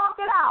Friday. Walk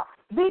it out.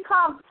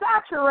 Become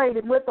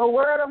saturated with the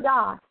Word of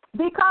God.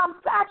 Become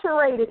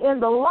saturated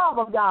in the love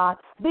of God.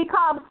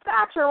 Become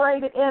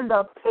saturated in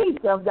the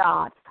peace of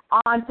God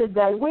on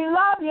today. We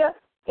love you.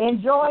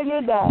 Enjoy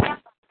your day.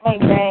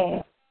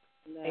 Amen.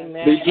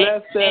 Amen. Be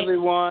blessed,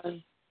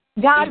 everyone.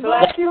 God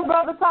bless you,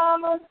 Brother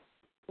Thomas.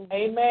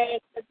 Amen.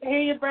 Good to hear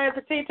you,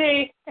 Brother TT. Thank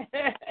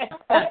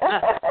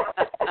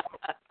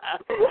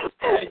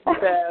you,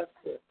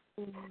 Pastor.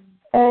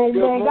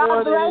 Amen.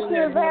 God bless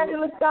you,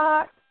 Evangelist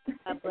Scott.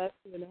 God bless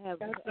you and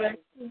have a bless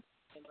you.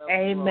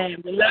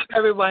 Amen. We love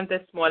everyone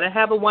this morning.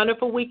 Have a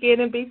wonderful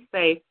weekend and be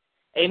safe.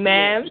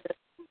 Amen.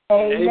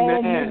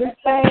 Amen. You the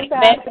same,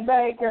 Pastor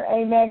Baker.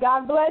 Amen.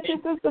 God bless you,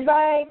 Sister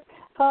Banks.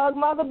 Hug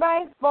Mother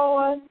Banks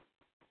for us.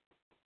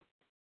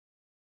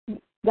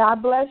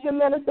 God bless you,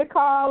 Minister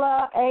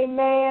Carla.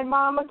 Amen.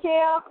 Mama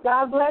Kim,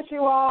 God bless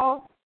you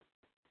all.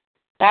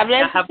 God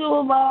bless you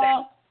too,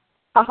 Mom.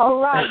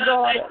 All right,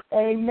 daughter.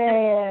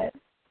 Amen.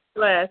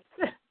 Bless.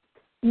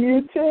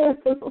 You too.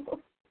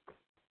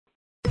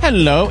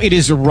 Hello, it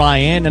is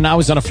Ryan, and I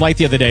was on a flight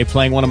the other day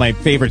playing one of my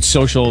favorite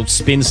social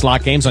spin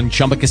slot games on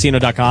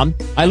ChumbaCasino.com.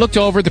 I looked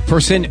over at the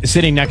person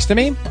sitting next to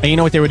me, and you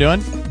know what they were doing?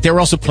 They were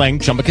also playing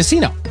Chumba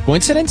Casino.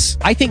 Coincidence?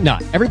 I think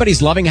not.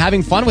 Everybody's loving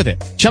having fun with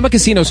it. Chumba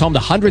Casino is home to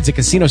hundreds of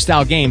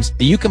casino-style games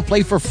that you can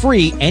play for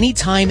free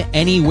anytime,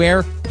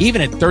 anywhere,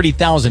 even at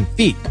 30,000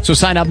 feet. So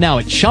sign up now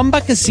at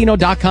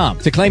ChumbaCasino.com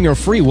to claim your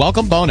free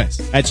welcome bonus.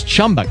 That's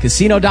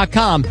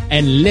ChumbaCasino.com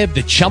and live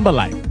the Chumba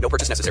life. No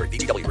purchase necessary.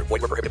 VGW. Void where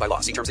prohibited by law.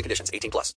 See terms and conditions. 18+.